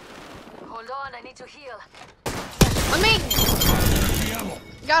time. Hold on, I need to heal. On me. The ammo.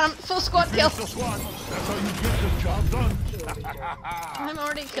 Got him. Full squad kill. Finish the squad. That's how you get the job done. I'm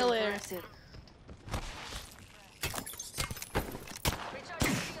already kill here.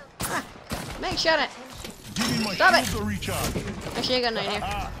 Meg shot it. Give me my Stop it. shield to recharge. Actually, I got an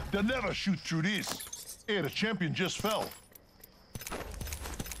idea. They'll never shoot through this. Hey, the champion just fell.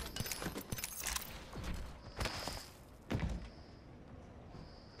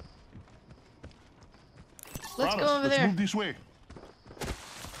 Let's go Prados, over let's there. move this way.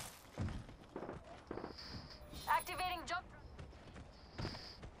 Activating jump.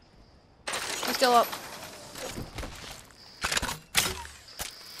 go up.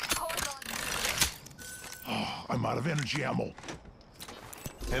 Oh, I'm out of energy ammo.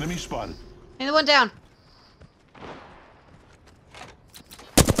 Enemy spotted. And one down.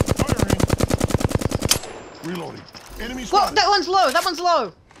 Firing. Reloading. Enemy Whoa, spotted. that one's low. That one's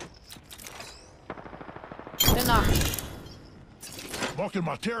low. They're not. Marking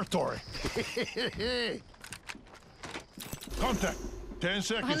my territory. Contact. 10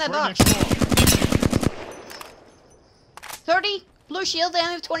 seconds. Behind that Right box. next door. 30 blue shield. They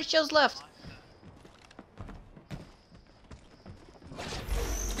only have 20 shields left.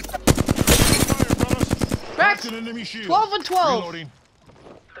 Fire, brothers. Cracked. Marking enemy shield. 12 and 12. Reloading.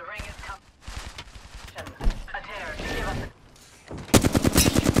 The ring is coming. Adair, give us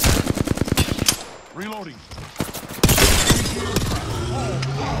Reloading. Oh,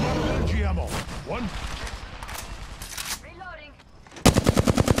 I'm out of energy ammo. One. reloading.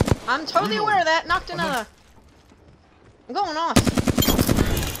 I'm totally aware of that. Knocked another. I'm going off.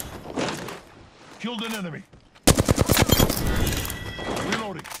 Killed an enemy.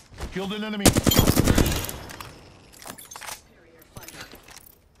 Reloading. Killed an enemy.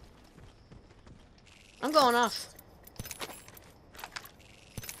 I'm going off.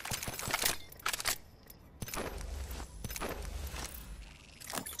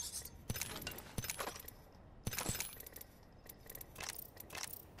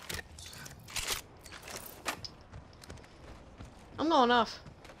 I'm going off.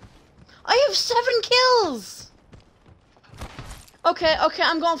 I have 7 kills! Okay,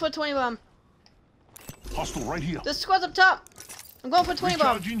 I'm going for a 20 bomb. Hostile right here. The squad's up top. I'm going for a 20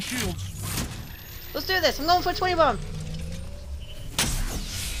 bomb. Recharging shields. Let's do this. I'm going for a 20 bomb.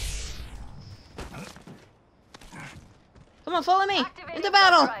 Come on, follow me. Activating Into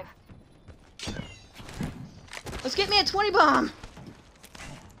battle. drive. Let's get me a 20 bomb.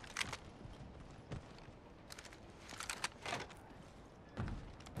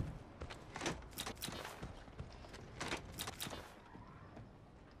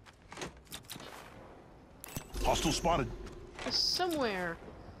 Hostile spotted. Somewhere.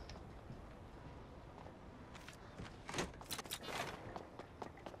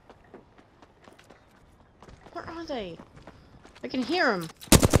 Where are they? I can hear them.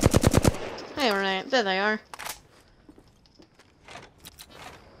 Hey, right there they are.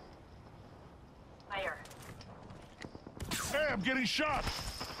 Fire. Hey, I'm getting shot.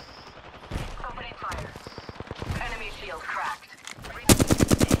 Opening fire. Enemy shield cracked.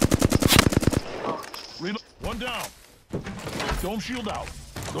 Reload. One down. Dome shield out.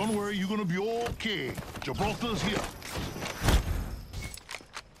 Don't worry, you're gonna be okay. Gibraltar's here.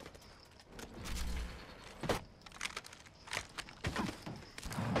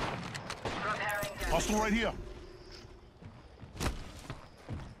 Repairing damage. Hostile right here.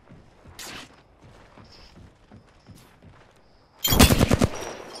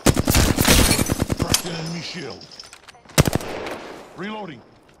 Cracked an enemy shield. Reloading.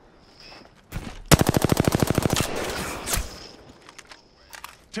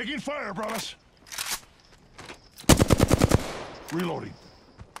 Taking fire, brothers. Reloading.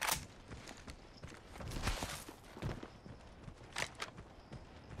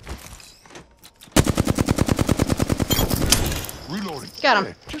 Reloading. Got him.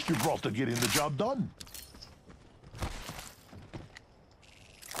 Hey, just Gibraltar getting the job done.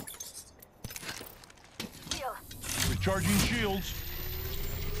 Heal. Recharging shields.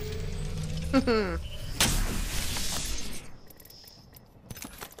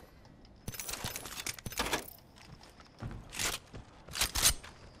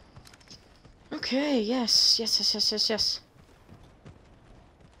 Okay, yes.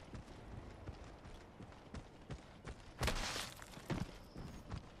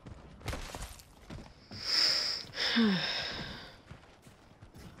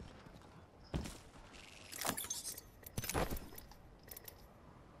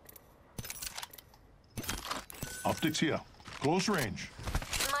 Optics here. Close range.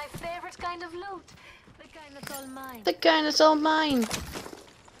 My favorite kind of loot. The kind that's all mine. The guy that's all mine.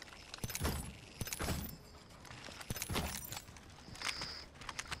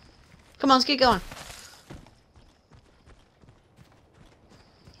 Come on, let's get going.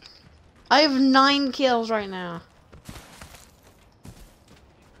 I have 9 kills right now.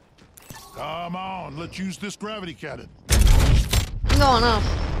 Come on, let's use this gravity cannon. I'm going off.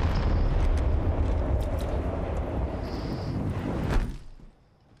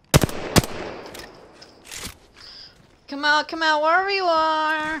 Come out, wherever you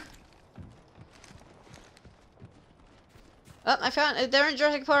are. Oh, I found it. They're in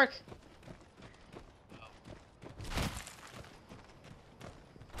Jurassic Park.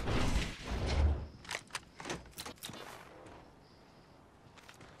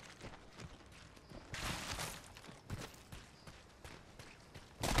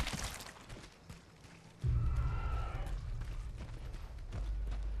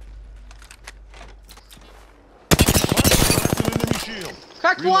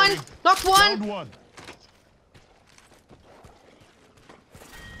 Cracked one! Reloading. Knocked one! Downed one.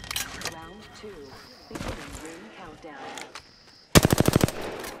 Round 2. Beginning ring countdown.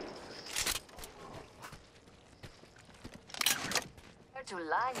 Where to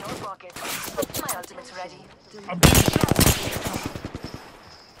line your pocket. My ultimate's ready. I'm getting shot.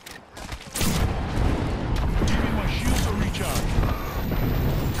 Giving my shields a recharge.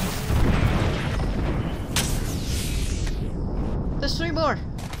 There's 3 more.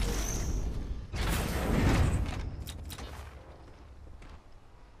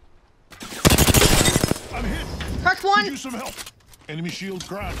 I'm hit. Cracked Could one! use some help. Enemy shield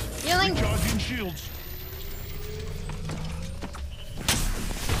cracked. Healing. Recharging shields.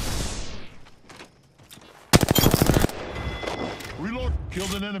 Reload.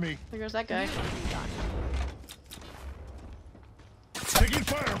 Killed an enemy. There goes that guy. Taking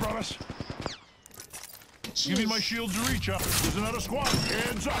fire, brothers. Giving my Jeez. shields a recharge. There's another squad.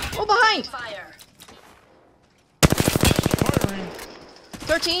 Hands up. Oh, behind! Fire. Firing.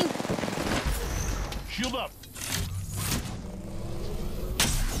 13. Shield up.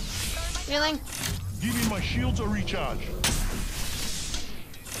 Healing. Giving my shields a recharge.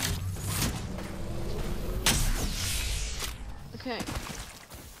 Okay.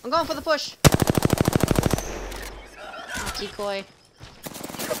 I'm going for the push. Decoy.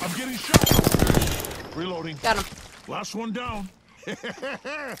 I'm getting shot. Reloading. Got him. Last one down.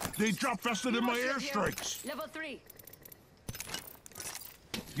 They drop faster than my airstrikes. Level 3.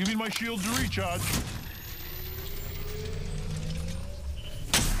 Giving my shields a recharge.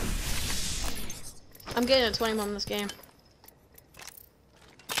 I'm getting a 21 in this game.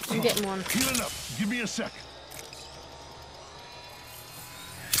 I'm getting one. Healing up. Give me a sec.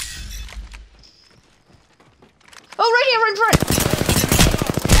 Oh, right here, right in front!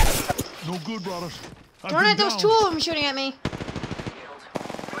 No good, brothers. I've Darn been it, there was down. 2 of them shooting at me.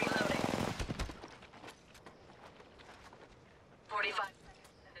 Reloading. 45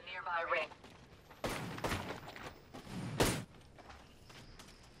 seconds in the nearby ring.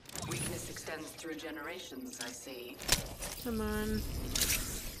 Weakness extends through generations, I see. Come on.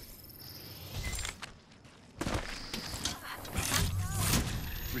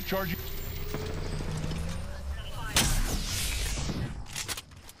 Recharging.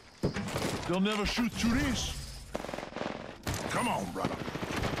 They'll never shoot through this. Come on, brother.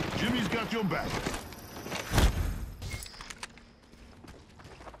 Jimmy's got your back.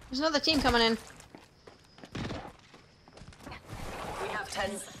 There's another team coming in. We have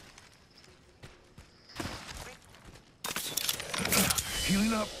 10.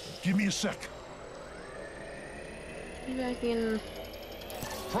 Healing up. Give me a sec. Maybe I can...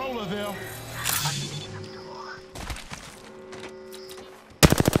 Prowler there.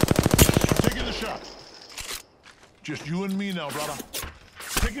 Taking the shot. Just you and me now, brother.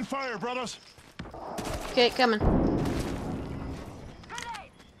 Taking fire, brothers. Okay, coming.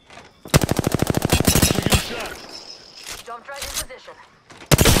 Taking the shot. Jumped right in position.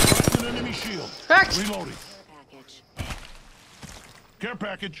 Cracked an enemy shield. Cracked! Reloading. Package. Care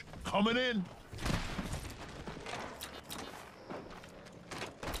package coming in.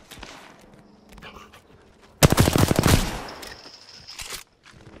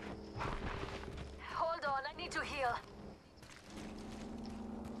 Hold on, I need to heal.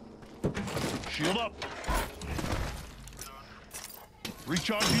 Shield up.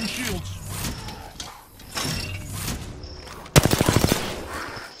 Recharging shields.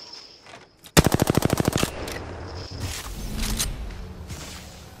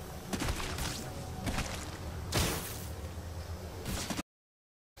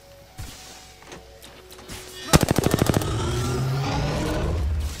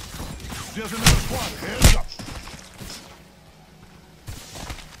 There's another squad. Hands up.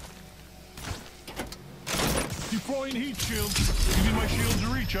 Deploying heat shields. Giving my shields a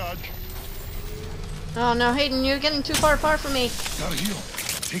recharge. Oh no, Hayden, you're getting too far apart from me. Gotta heal.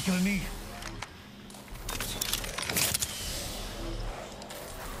 Taking a knee.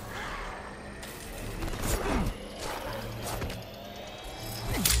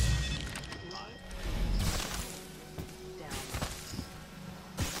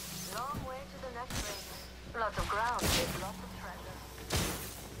 Long way to the next ring. Lots of ground with lots of treasure.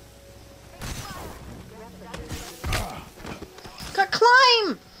 Got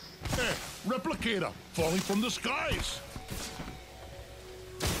climb! Eh, replicator falling from the skies.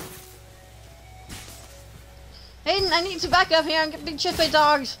 Hayden, I need to back up here and get big shit by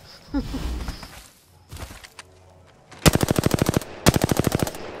dogs.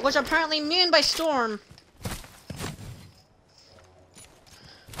 Which are apparently immune by storm.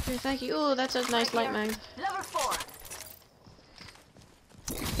 Okay, thank you. Oh, that's a nice light mag. Level 4.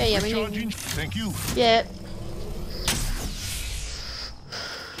 Okay, yeah, we Recharging. need... Thank you. Yeah.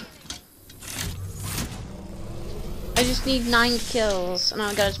 I just need 9 kills, and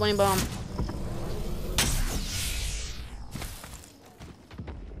I got a 20 bomb.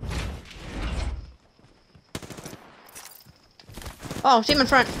 Oh, team in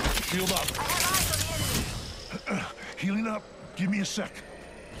front. Shield up. Healing up. Give me a sec.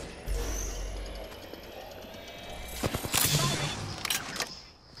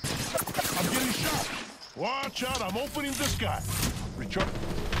 I'm getting shot. Watch out. I'm opening the sky. Recharge.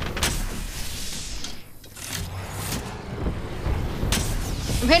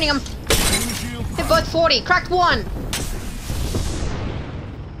 I'm hitting him. Enemy shield. Hit both 40. Cracked 1.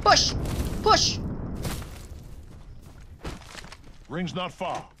 Push. Push. Ring's not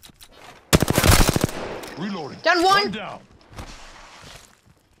far. Reloading. Down 1. One down.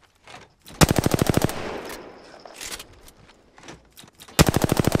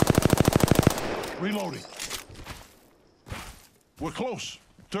 Reloading. We're close.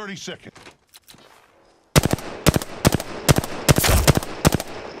 30 seconds.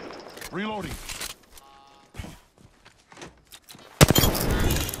 Reloading.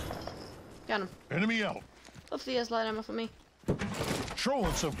 Got him. Enemy out. Hopefully he has light ammo for me.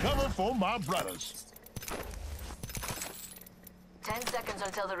 Throwing some cover for my brothers. 10 seconds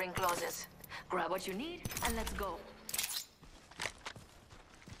until the ring closes. Grab what you need and let's go.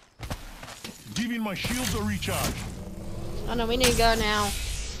 Giving my shields a recharge. Oh no, we need to go now.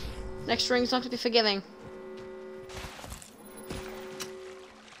 Next ring's not to be forgiving.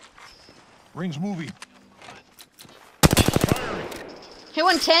 Ring's moving. Firing. Hit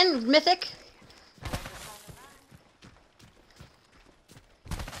 110, mythic.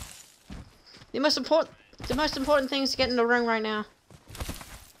 The most important thing is to get in the ring right now.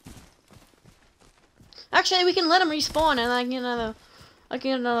 Actually, we can let him respawn and I can get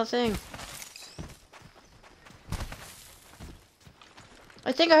another thing.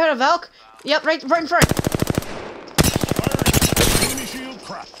 I think I heard a Valk. Yep, right in front. Firing. Enemy shield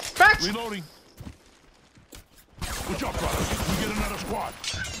cracked. Cracked. Reloading. Good job, brothers. We get another squad.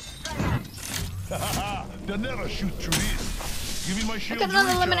 They'll never shoot through these. Give me my I shield. got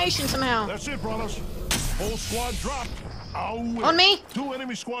another elimination somehow. That's it, brothers. Whole squad dropped. Ow. On me. 2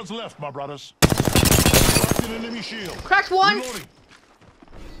 enemy squads left, my brothers. Cracked an enemy shield. Cracked 1. Reloading.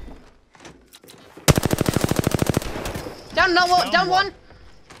 Down one.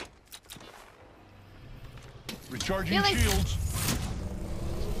 Recharging Healing. shields.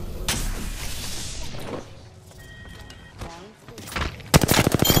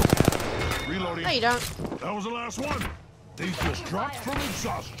 Reloading. No, you don't. That was the last one. They just dropped from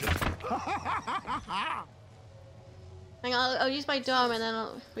exhaustion. Hang on, I'll use my dome and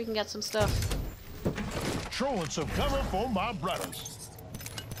then we can get some stuff. Throwing some cover for my brothers.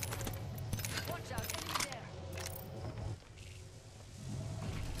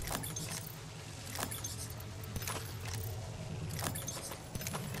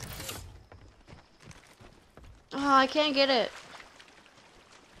 Oh, I can't get it.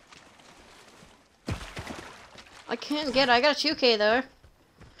 I can't get it. I got a 2K though.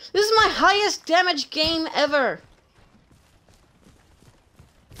 This is my highest damage game ever.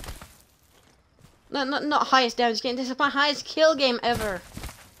 No, not highest damage game. This is my highest kill game ever.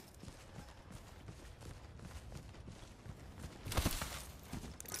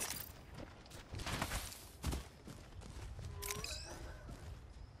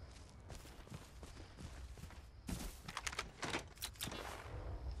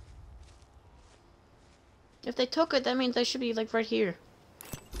 If they took it, that means they should be like right here.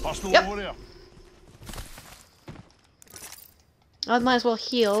 Hostile Yep. over there. I might as well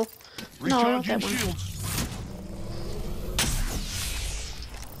heal. No, I want Recharging that one. shields.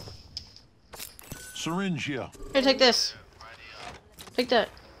 Syringe here. Here, take this. Take that.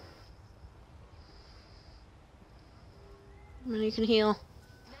 And you can heal.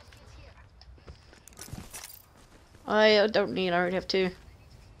 I don't need, I already have 2.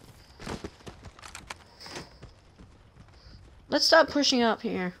 Let's stop pushing up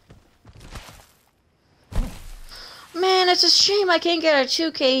here. Man, it's a shame I can't get a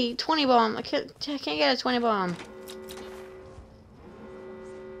 2K 20 bomb. I can't get a 20 bomb.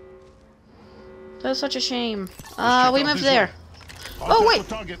 That's such a shame. We moved there. Oh, wait.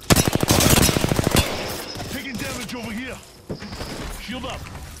 Target. Taking damage over here. Shield up.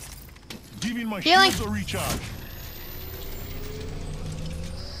 Giving my Healing. shields a recharge.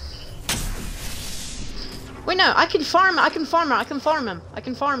 Wait, no, I can farm him.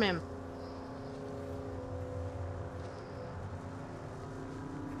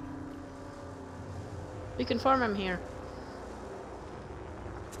 We can farm him here.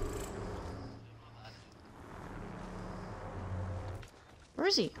 Where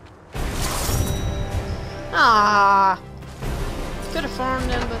is he? Ah, could have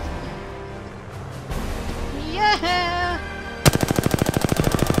farmed him, but yeah.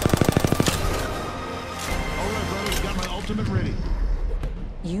 All right, brothers, got my ultimate ready.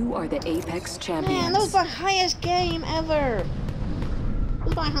 You are the Apex champions. Man, that was my highest game ever. That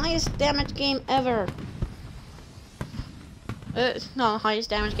was my highest damage game ever. No,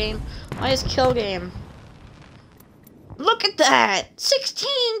 highest damage game. Highest kill game. Look at that! 16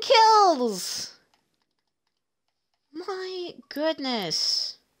 kills! My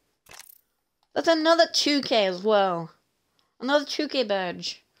goodness. That's another 2K as well. Another 2K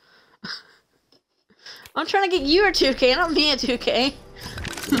badge. I'm trying to get you a 2K, not me a 2K.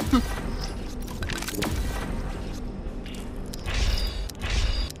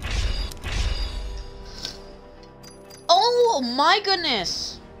 Oh my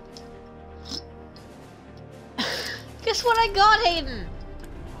goodness! Guess what I got, Hayden?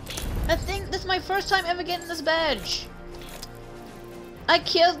 I think this is my first time ever getting this badge. I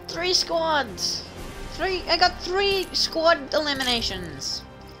killed 3 squads. I got 3 squad eliminations.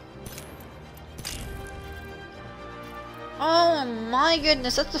 Oh my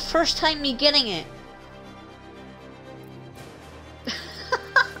goodness, that's the first time me getting it.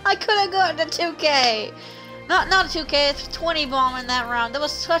 I could have gotten a 2K. Not a 2K, it's 20 bomb in that round. That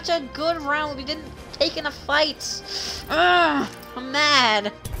was such a good round. We didn't take in a fight. Ugh, I'm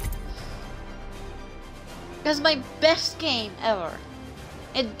mad. That's my best game ever.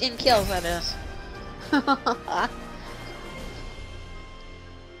 In kills, that is.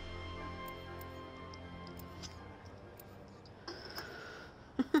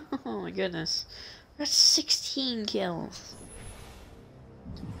 Oh my goodness. That's 16 kills.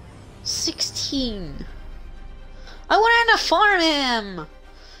 16. I wanted to farm him!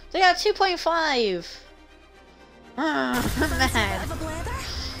 They got 2.5! I'm mad.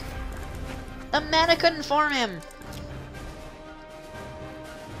 I'm mad I couldn't farm him.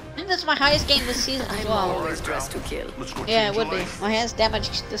 I think that's my highest game this season as well. I'm always dressed to kill. Yeah, it would be. My highest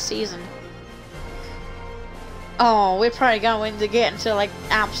damage this season. Oh, we're probably going to get into like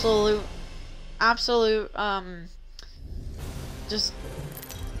absolute, just,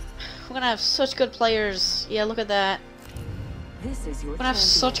 we're gonna have such good players. Yeah, look at that. This is your We're gonna have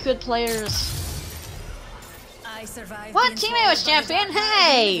such good players. I survived. What teammate was champion?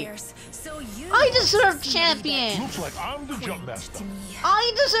 Hey! I deserve champion! Looks like I'm the jump master.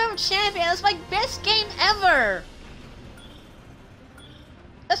 I deserve champion! That's my best game ever!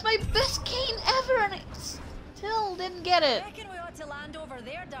 That's my best game ever and I still didn't get it. Reckon we ought to land over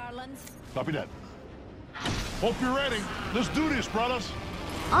there, darlings. Copy that. Hope you're ready. Let's do this, brothers.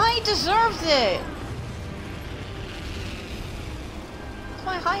 I deserved it! It's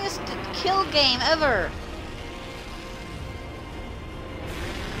my highest kill game ever.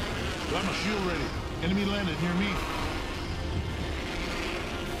 Got my shield ready. Enemy landed near me.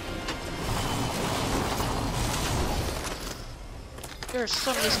 There are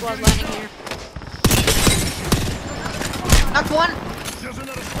so many squads landing here. Knocked one. There's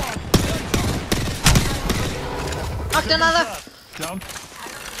another squad. Knocked another. Down.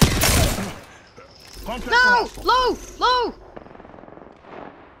 Contact No! hostile. Low! Low!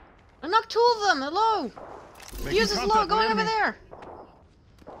 I knocked 2 of them. They're low. Making Fuse is low. contact with Going over enemy. there.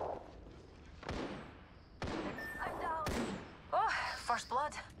 I'm down. Oh, first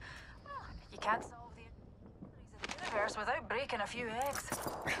blood. Well, you can't solve the mysteries of the universe without breaking a few eggs.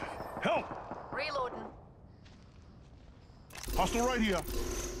 Help! Reloading. Hostile right here.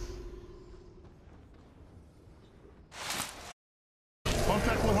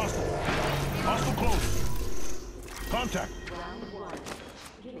 Contact with hostile. Hostile close. Contact.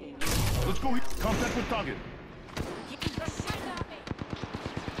 Let's go. Contact with target.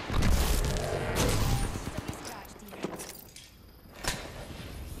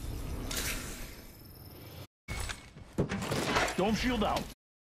 Dome shield out.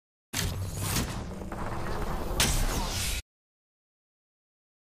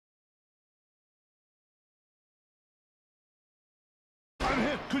 I'm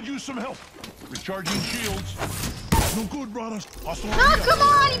hit. Could use some help. Recharging shields. No good, brothers. Hostile No, right here. come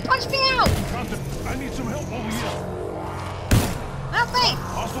on! He punched me out! Contact. I need some help over here. Help me!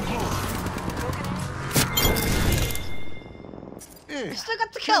 Hostile close. I still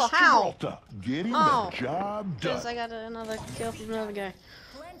got the kill. How? Gibraltar. Getting Oh. the job Because I done. got another kill from another guy.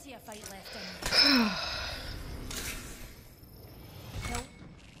 Plenty of fight left in me.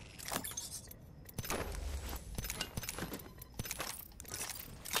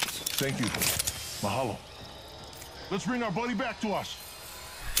 Thank you. Mahalo. Let's bring our buddy back to us.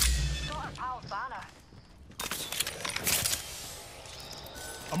 Got our pal's banner.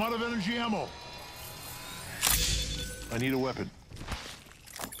 I'm out of energy ammo. I need a weapon.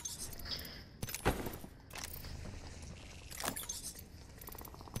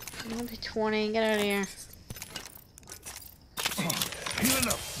 I'll be 20. Get out of here. Healing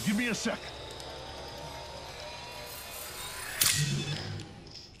up. Give me a sec.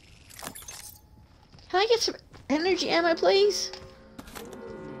 Can I get some energy ammo, please?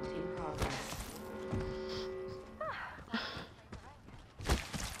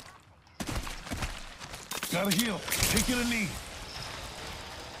 Gotta heal. Taking a knee.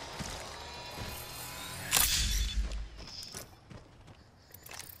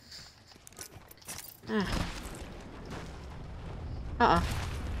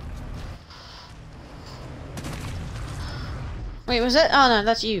 Wait, was that? Oh no,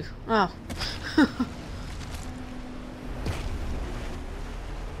 that's you. Oh.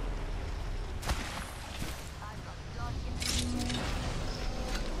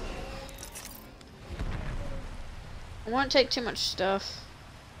 I won't take too much stuff.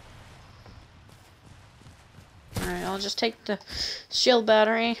 Alright, I'll just take the shield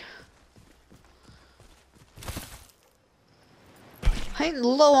battery. I'm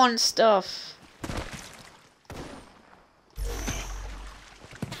low on stuff.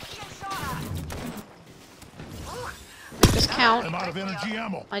 Make this count. I'm out of energy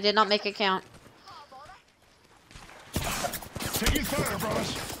ammo. I did not make it count. Taking fire,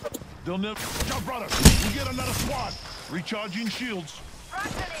 brothers. They'll never. Now, brother, we get another squad. Recharging shields.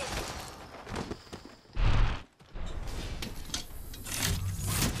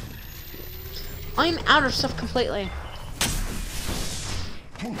 I'm out of stuff completely.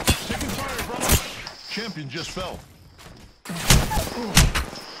 Taking fire, brother. Champion just fell.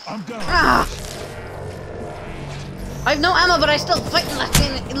 I'm down. Ah! I have no ammo, but I still fighting left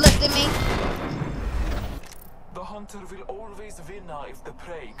in me. The hunter will always win if the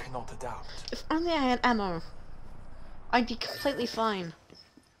prey cannot adapt. If only I had ammo, I'd be completely fine.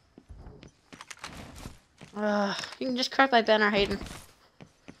 You can just crack my banner, Hayden.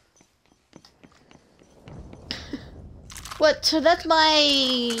 What? So that's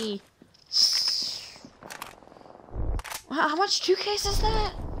my... How much 2Ks is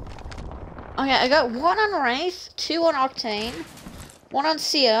that? Okay, I got 1 on Wraith, 2 on Octane, 1 on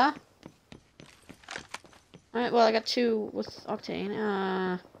Sia. Alright, well I got 2 with Octane.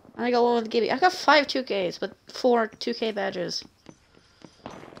 And I got 1 with Gibby. I got 5 2Ks, but 4 2K badges.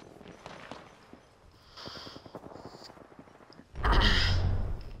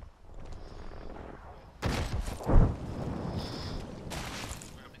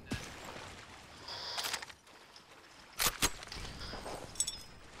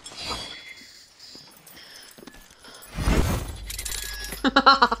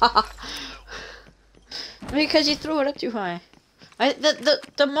 Because you threw it up too high.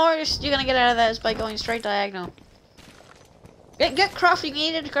 The more you're gonna get out of that is by going straight diagonal. Get craft. You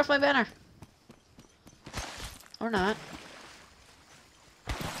needed to craft my banner. Or not.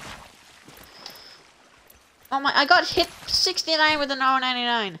 Oh my! I got hit 69 with an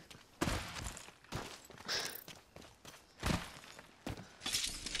R99.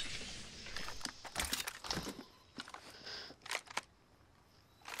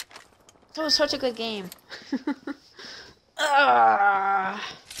 That was such a good game.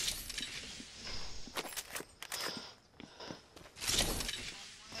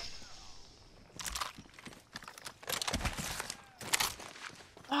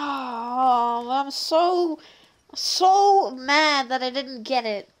 Oh, I'm so mad that I didn't get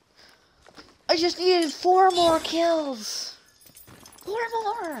it. I just needed 4 more kills. 4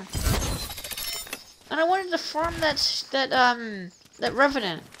 more. And I wanted to farm that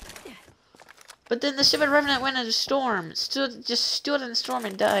Revenant. But then the stupid Revenant went into a storm. Just stood in the storm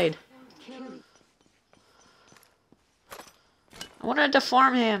and died. I wanted to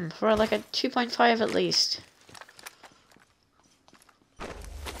farm him for like a 2.5 at least.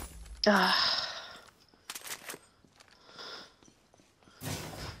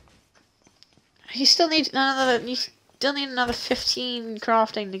 You still need another 15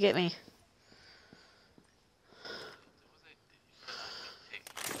 crafting to get me.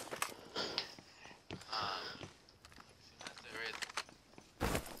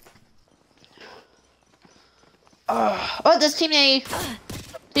 Oh, this team A.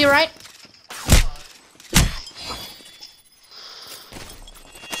 To your right.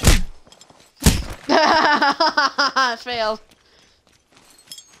 Failed.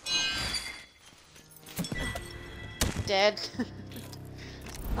 Dead.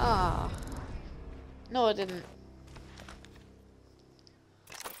 Ah. No, it didn't.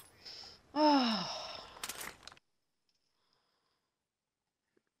 Oh.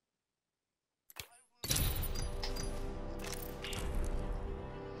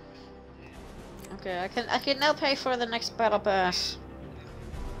 Okay, I can now pay for the next battle pass.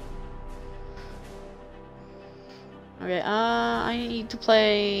 Okay, I need to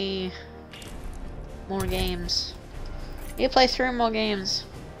play more games. I need to play 3 more games.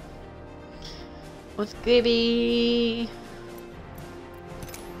 With Gibby.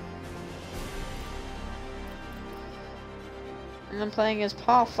 And I'm playing as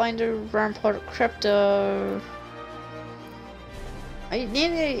Pathfinder, Rampart, Crypto. I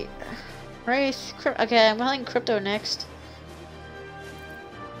need a race. Okay, I'm playing Crypto next.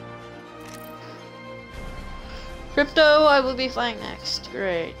 Crypto, I will be flying next.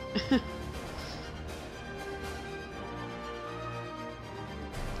 Great.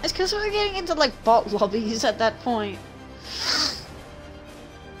 It's because we're getting into like bot lobbies at that point.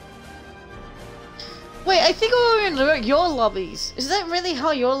 Wait, I think we're in your lobbies. Is that really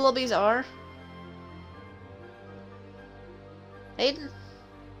how your lobbies are? Aiden?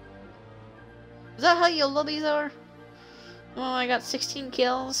 Is that how your lobbies are? Oh, I got 16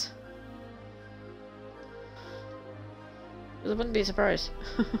 kills. I wouldn't be surprised.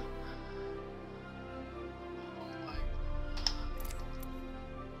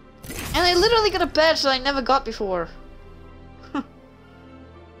 And I literally got a badge that I never got before.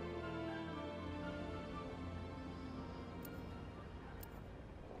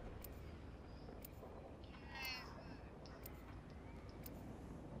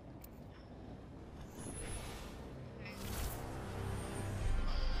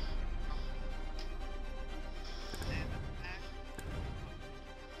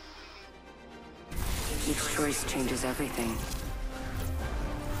 Each choice changes everything.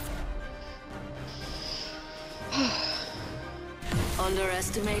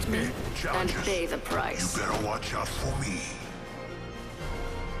 Underestimate me and pay the price. You better watch out for me.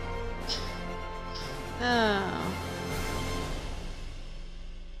 Oh.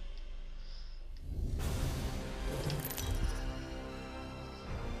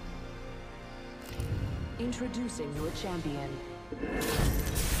 Introducing your champion.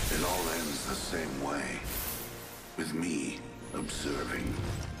 It all ends the same way. With me observing.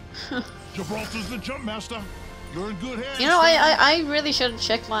 Gibraltar's the jump master. You're in good hands. You know, I really should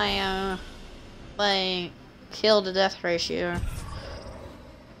check my my kill to death ratio.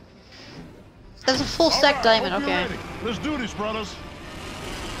 That's a full stack diamond. Okay. Let's do this, brothers.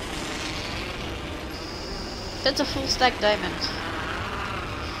 That's a full stack diamond.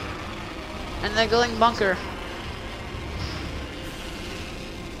 And they're going bunker.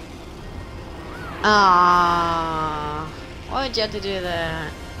 Ah, why would you have to do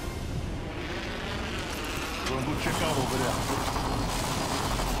that? Go check out over there.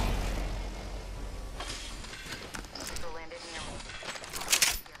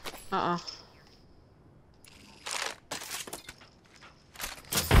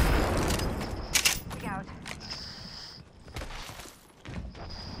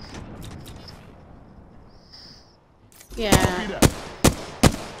 Yeah.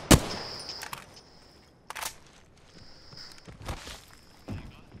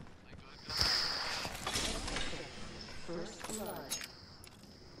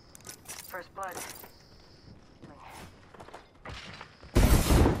 First blood.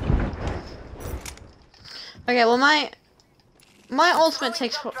 Okay, well my ultimate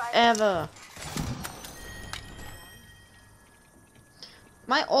takes forever.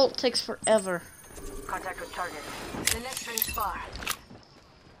 My ult takes forever. Contact with target. The next ring's far.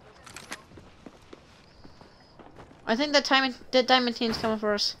 I think that diamond team's coming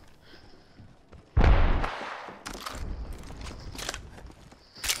for us.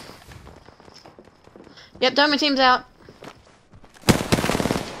 Yep, diamond team's out.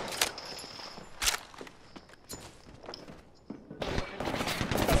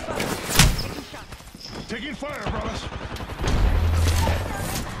 Taking fire, brothers.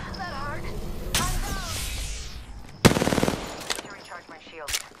 That hard. To recharge my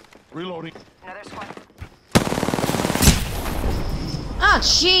shield. Reloading. Another squad. Ah,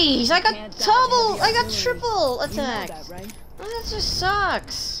 jeez! I got triple attack. Oh, that just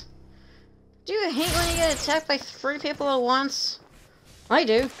sucks. Do you hate when you get attacked by 3 people at once? I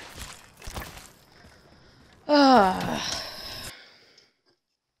do. Ah.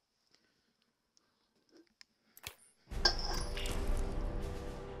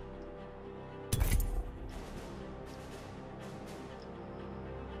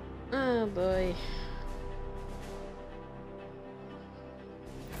 Oh boy.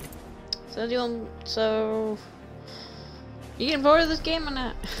 So you getting bored of this game or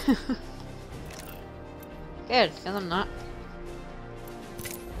not? Good, because I'm not.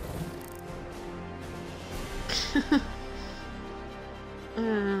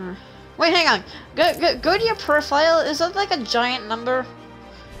 Wait, hang on. Go to your profile. Is that like a giant number?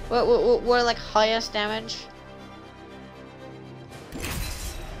 Where like highest damage?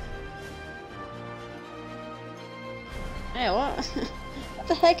 Hey, what? What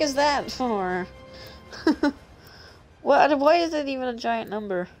the heck is that for? What? Why is it even a giant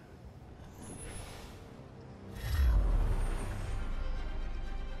number?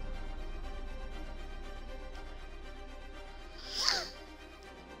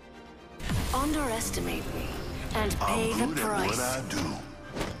 Underestimate me and pay the price. I'm good at what I do.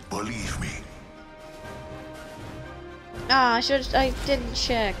 Believe me. Ah, I didn't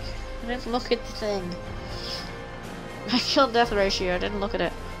check. I didn't look at the thing. I killed death ratio, I didn't look at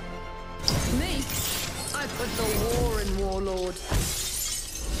it. Me? I put the war in Warlord.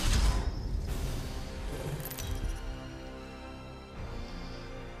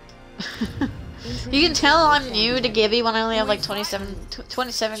 You can tell I'm new to Gibby when I only have like 27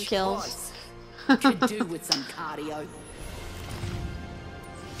 kills. Could do with some cardio.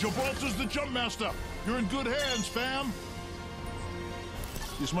 Gibraltar's the jump master. You're in good hands, fam.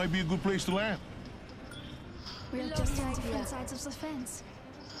 This might be a good place to land. We're just on different sides of the fence.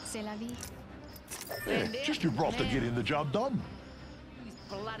 C'est la vie. Yeah, just Gibraltar getting the job done.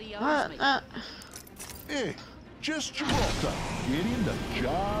 Yeah, just Gibraltar getting the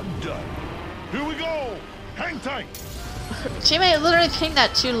job done. Here we go. Hang tight. Teammate literally pinged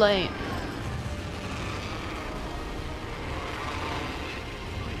that too late.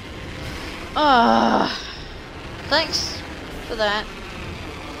 Thanks for that,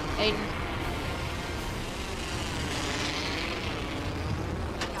 Aiden.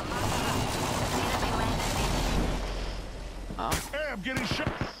 Hey, I'm getting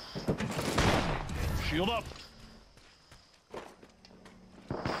shot. Shield up.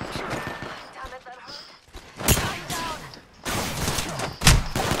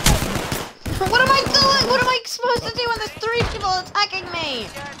 What am I doing? What am I supposed to do when there's 3 people attacking me?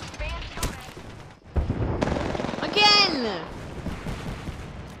 Again!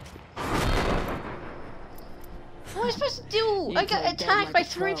 What am I supposed to do? I got attacked by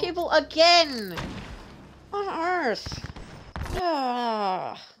 3 people again! On Earth!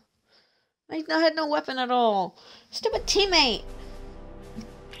 Ugh. I had no weapon at all. Stupid teammate!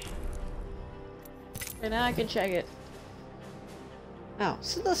 Okay, now I can check it. Oh,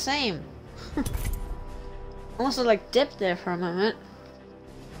 still the same. Almost like dipped there for a moment.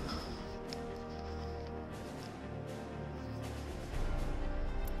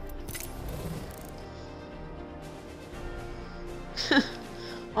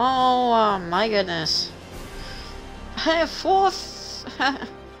 Oh my goodness. Hey, 4th.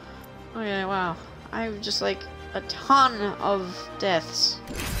 Okay, wow. I have just like a ton of deaths.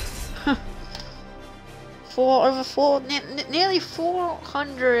 Nearly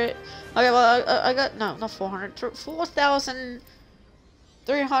 400. Okay, well, I got not 400.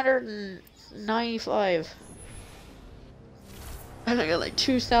 4,395. I got like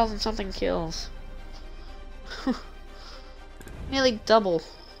 2,000 something kills. Nearly double.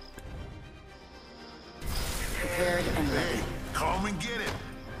 Prepared and ready. Come and get it.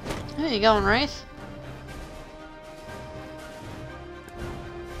 There you going, Wraith?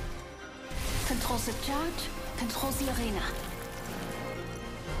 Control the charge, control the arena.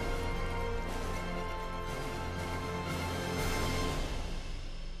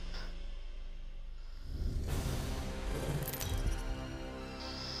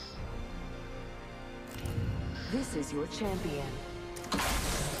 This is your champion.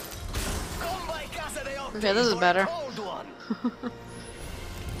 Okay, this is better.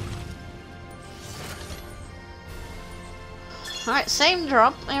 Alright, same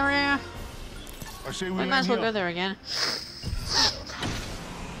drop area. I say We might as well go there again.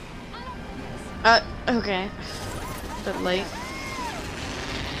 Okay. Bit late.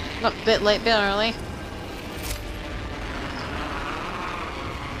 Not bit late, bit early.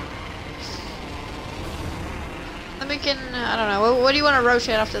 Then we can, I don't know, what do you want to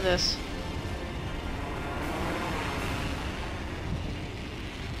rotate after this?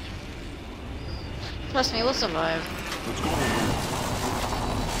 Trust me, we'll survive. Let's go.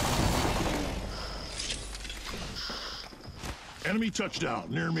 Enemy touchdown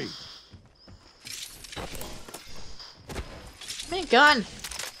near me. Big gun.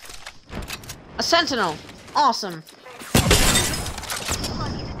 A sentinel. Awesome.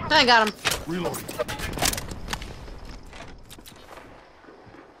 I got him. Reloading.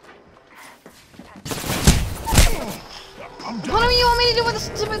 What do you want me to do with a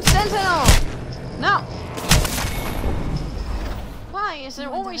stupid sentinel? No. Why is there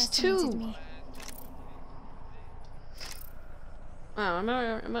always 2? Wow,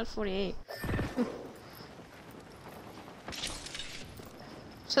 I'm at 48.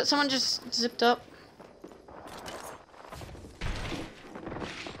 So someone just zipped up.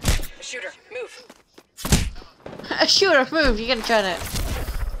 Shooter, move. A shooter, move! You gotta try that.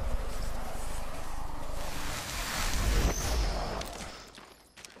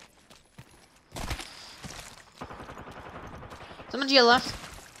 Someone to your left,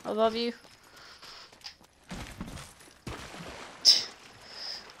 above you.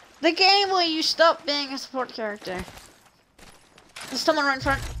 The game where you stop being a support character. There's someone right in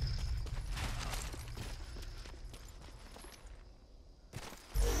front.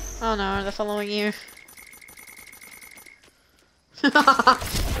 Oh no, they're following you.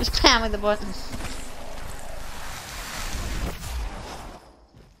 Just spamming the button.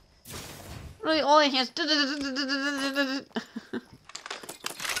 Really, all he has.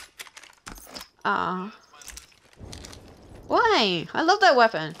 Ah. Why? I love that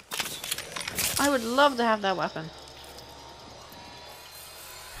weapon. I would love to have that weapon.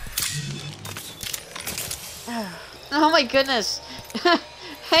 Oh my goodness.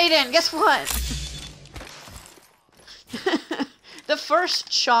 Hayden, guess what? The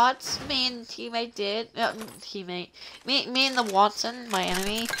first shots me and teammate did, me and the Watson, my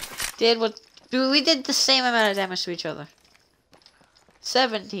enemy, did what, we did the same amount of damage to each other.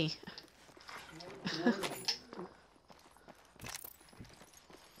 70.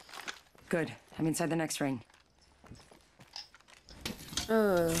 Good. I'm inside the next ring.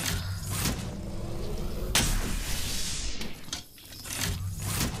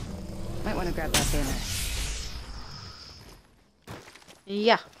 Might want to grab that banner.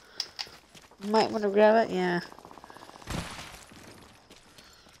 Yeah. Might want to grab it, yeah.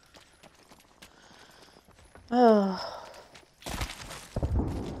 Oh.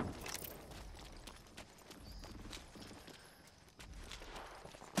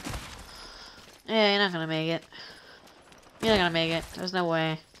 Yeah, you're not gonna make it. You're not gonna make it. There's no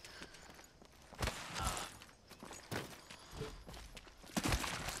way.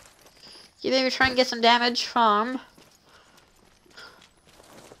 You maybe try and get some damage from...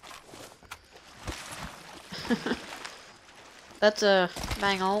 That's a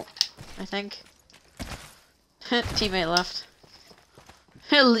bang ult, I think. Teammate left.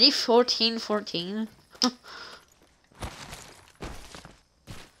 Leaf 14-14.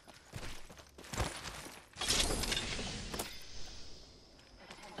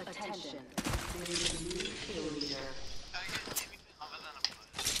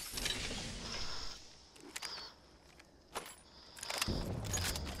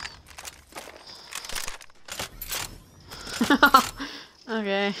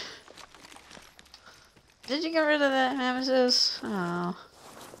 Okay. Did you get rid of that Nemesis? Oh.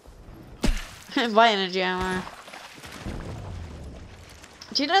 Buy energy ammo.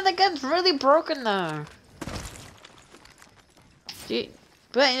 Do you know that gun's really broken though? Do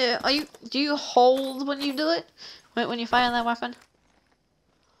you hold when you do it? When you fire that weapon?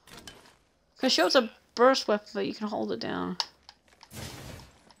 Cause sure it's a burst weapon, but you can hold it down.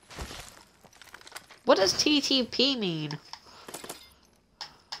 What does TTP mean?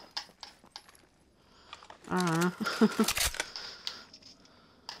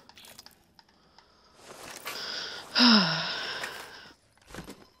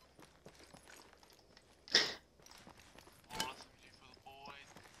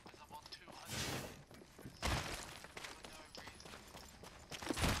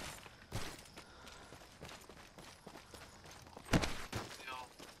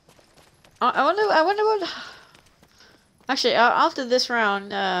 I wonder what... Actually, after this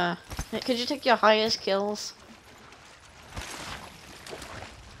round, could you take your highest kills?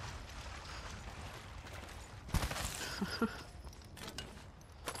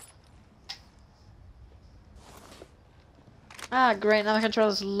 Ah, great, now the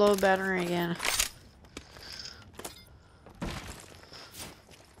controller's low battery again.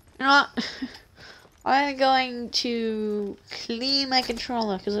 You know what? I'm going to clean my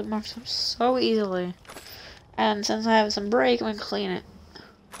controller because it marks up so easily. And since I have some break, I'm going to clean it.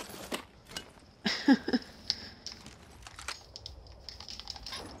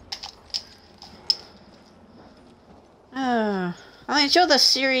 I mean, sure, the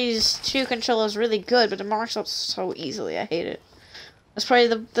Series 2 controller is really good, but it marks up so easily. I hate it. That's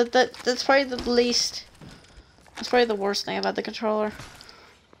probably that's probably the least. That's probably the worst thing about the controller.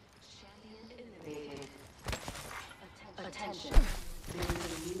 Attention.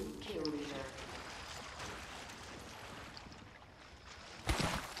 New kill leader.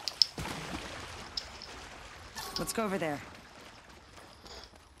 Let's go over there.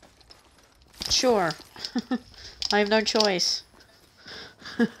 Sure. I have no choice.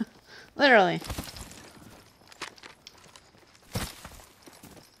 Literally.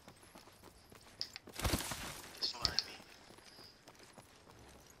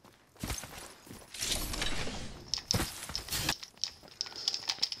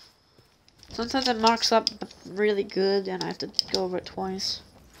 Sometimes it marks up really good and I have to go over it twice.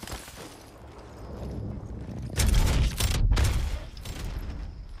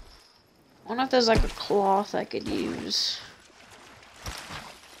 I wonder if there's like a cloth I could use.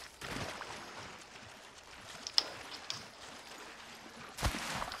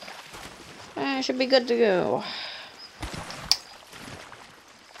 Should be good to go.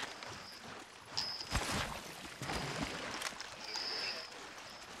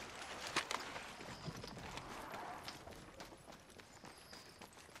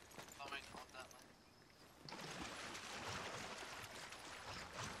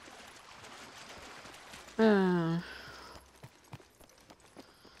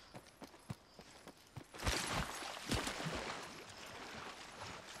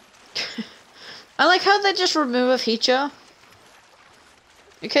 I like how they just remove a feature.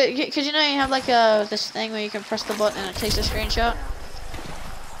 Because you know you have like this thing where you can press the button and it takes a screenshot.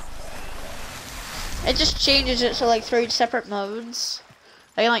 It just changes it to like 3 separate modes.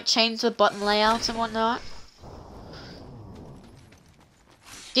 I can like change the button layouts and whatnot.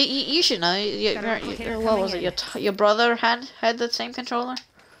 You should know. What was it? Your brother had the same controller.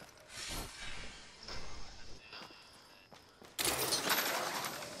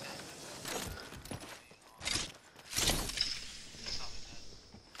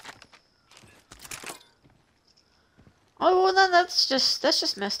 Oh well, then that's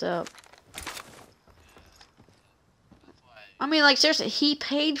just messed up. I mean, like seriously, he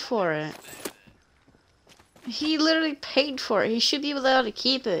paid for it. He literally paid for it. He should be able to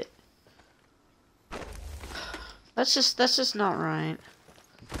keep it. That's just not right.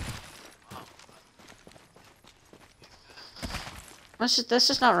 That's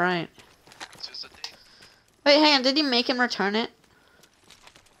just not right. Wait, hang on. Did you make him return it?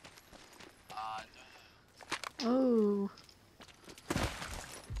 Oh.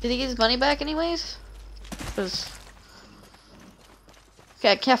 Did he get his money back anyways? 'Cause...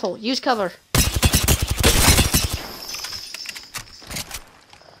 Okay, careful. Use cover.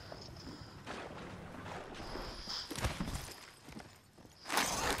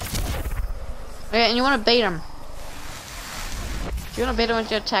 Okay, and you want to bait him. You want to bait him with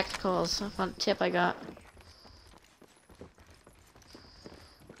your tacticals. That's one tip I got.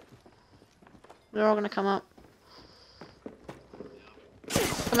 They're all gonna come up.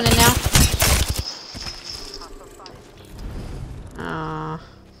 Coming in now.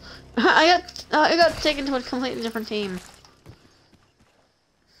 I got taken to a completely different team.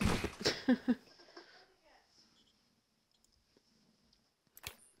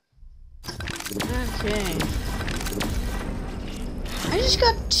 Okay. I just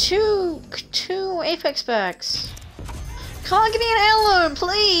got two Apex packs. Come on, give me an heirloom,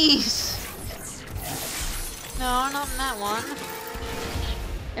 please. No, not in that one.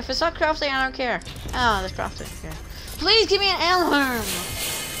 If it's not crafting, I don't care. Oh, there's crafting. Okay. Please give me an heirloom.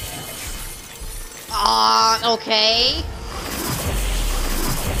 Okay.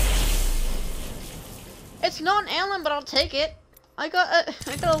 It's not an heirloom, but I'll take it. I got a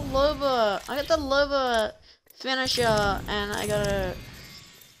Loba. I got the Loba finisher, and I got a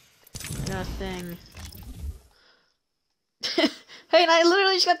thing. Hey, and I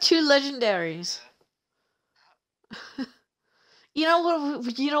literally just got 2 legendaries. You know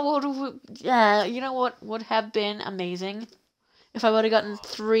what would have been amazing? If I would have gotten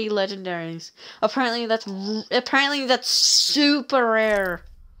 3 legendaries. Apparently that's super rare.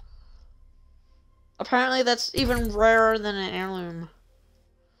 Apparently that's even rarer than an heirloom.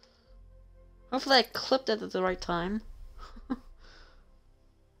 Hopefully I clipped it at the right time.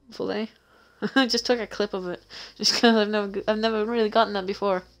 Hopefully. I just took a clip of it. Just because I've never really gotten that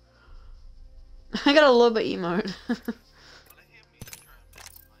before. I got a Loba emote.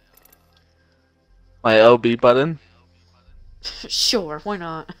 My LB button? Sure, why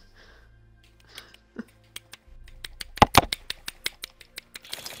not?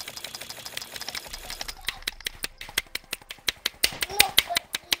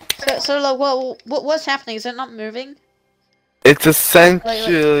 So like, what's happening? Is it not moving? It's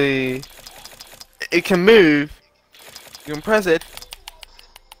essentially... It can move. You can press it.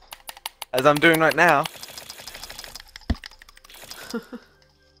 As I'm doing right now.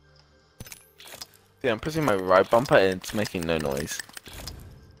 Yeah, I'm pressing my right bumper and it's making no noise.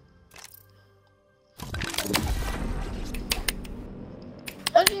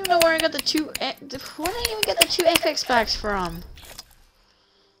 I don't even know where I got the 2... Where did I even get the 2 Apex packs from?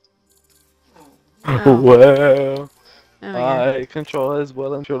 Oh. Well, There we go. my controller is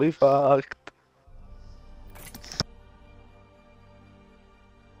well and truly fucked.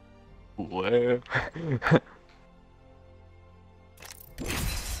 Well.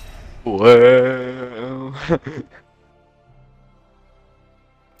 Well.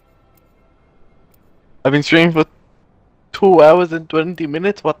 I've been streaming for 2 hours and 20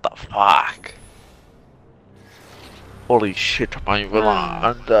 minutes? What the fuck? Holy shit, my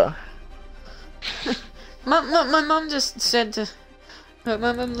Yolanda. My mom just said to... My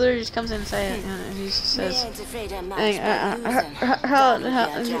mom literally just comes in and says, she just says,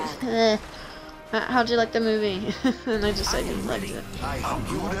 how'd you like the movie? And I just said you liked it. I'm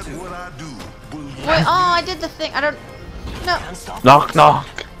good at what I do. Wait, oh, I did the thing. I don't... No. Knock,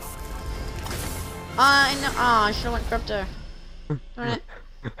 knock. I know. Oh, I should've went crypto. Darn it.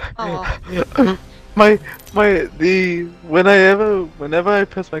 Oh well. Whenever I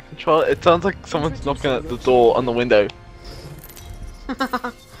press my controller, it sounds like someone's knocking at the door on the window.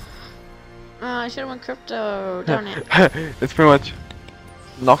 Oh, I should've went crypto. Darn it. It's pretty much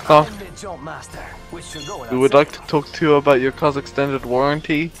knock knock. We would like to talk to you about your car's extended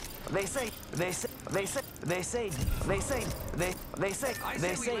warranty. They say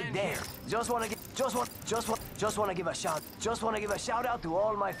there. Just wanna give a shout out to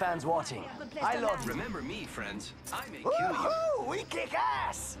all my fans watching. I love you. Remember me, friends. I may kill you. We kick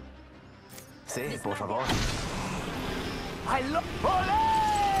ass. Sí, por favor. I love.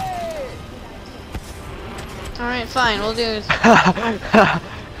 Alright, fine, we'll do it.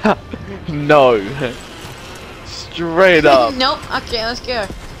 No. Straight up. Nope. Okay, let's go.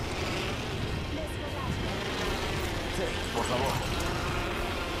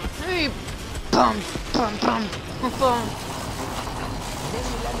 Hey, bum, bum, bum, bum.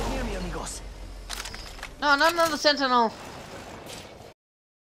 No, not another sentinel.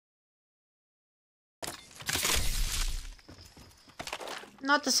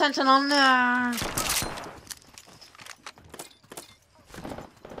 Not the sentinel, no.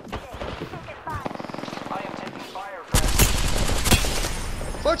 Fire,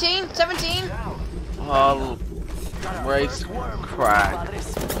 14, 17. Race crack.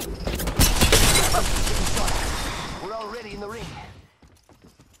 We're already in the ring.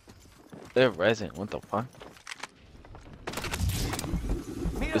 They're resin. What the fuck?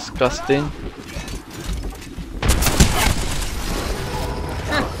 Disgusting.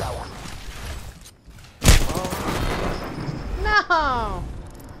 No!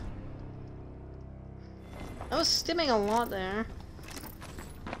 I was stimming a lot there.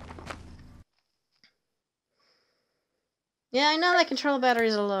 Yeah, I know that controller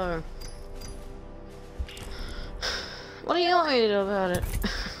batteries are low. What do you want me to do about it?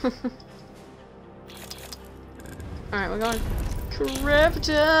 Alright, we're going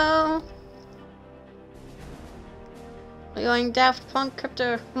crypto! We're going Daft Punk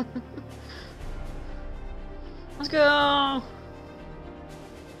crypto. Let's go!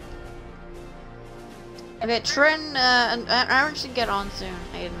 Okay, Trent, and Aaron should get on soon,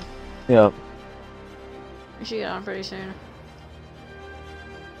 Aiden. Yep. We should get on pretty soon.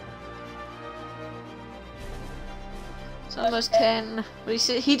 It's almost 10. But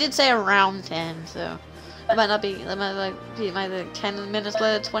he did say around 10, so it might not be. It might be 10 minutes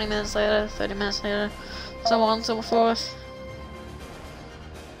later, 20 minutes later, 30 minutes later, so on and so forth.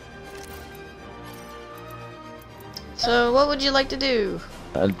 So, what would you like to do?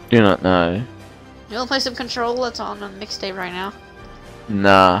 I do not know. You wanna play some Control? That's on a mixtape right now.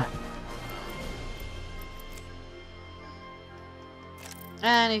 Nah.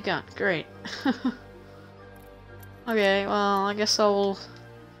 And he's gone. Great. Okay, well, I guess I'll...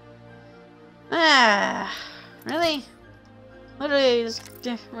 Ah! Really? Literally,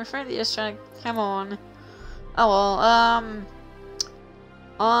 my friend is just trying to... Come on. Oh well,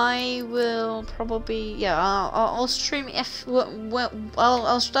 I will probably... Yeah, I'll stream if...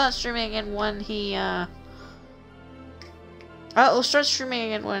 I'll start streaming again when he, I'll start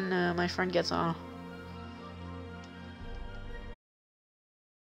streaming again when, my friend gets on.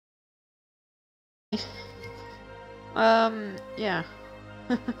 Yeah.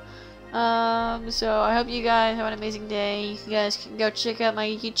 So I hope you guys have an amazing day. You guys can go check out my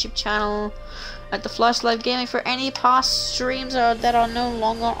YouTube channel at The Flashlight Gaming for any past streams that are no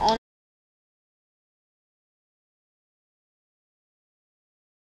longer on.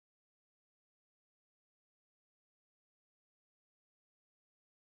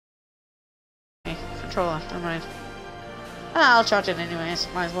 Controller, never mind. I'll charge it anyways,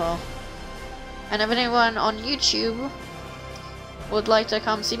 might as well. And if anyone on YouTube would like to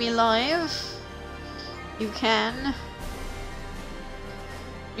come see me live, you can.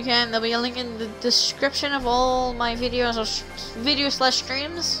 You can. There'll be a link in the description of all my videos or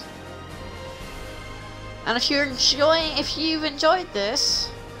video/streams. And if you've enjoyed this,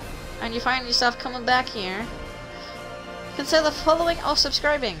 and you find yourself coming back here, consider following or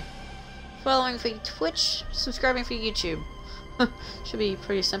subscribing. Following for Twitch, subscribing for YouTube. Should be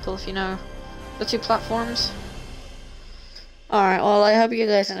pretty simple if you know the two platforms. Alright, well, I hope you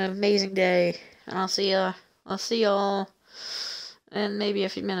guys have an amazing day, and I'll see y'all in maybe a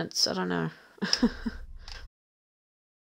few minutes, I don't know.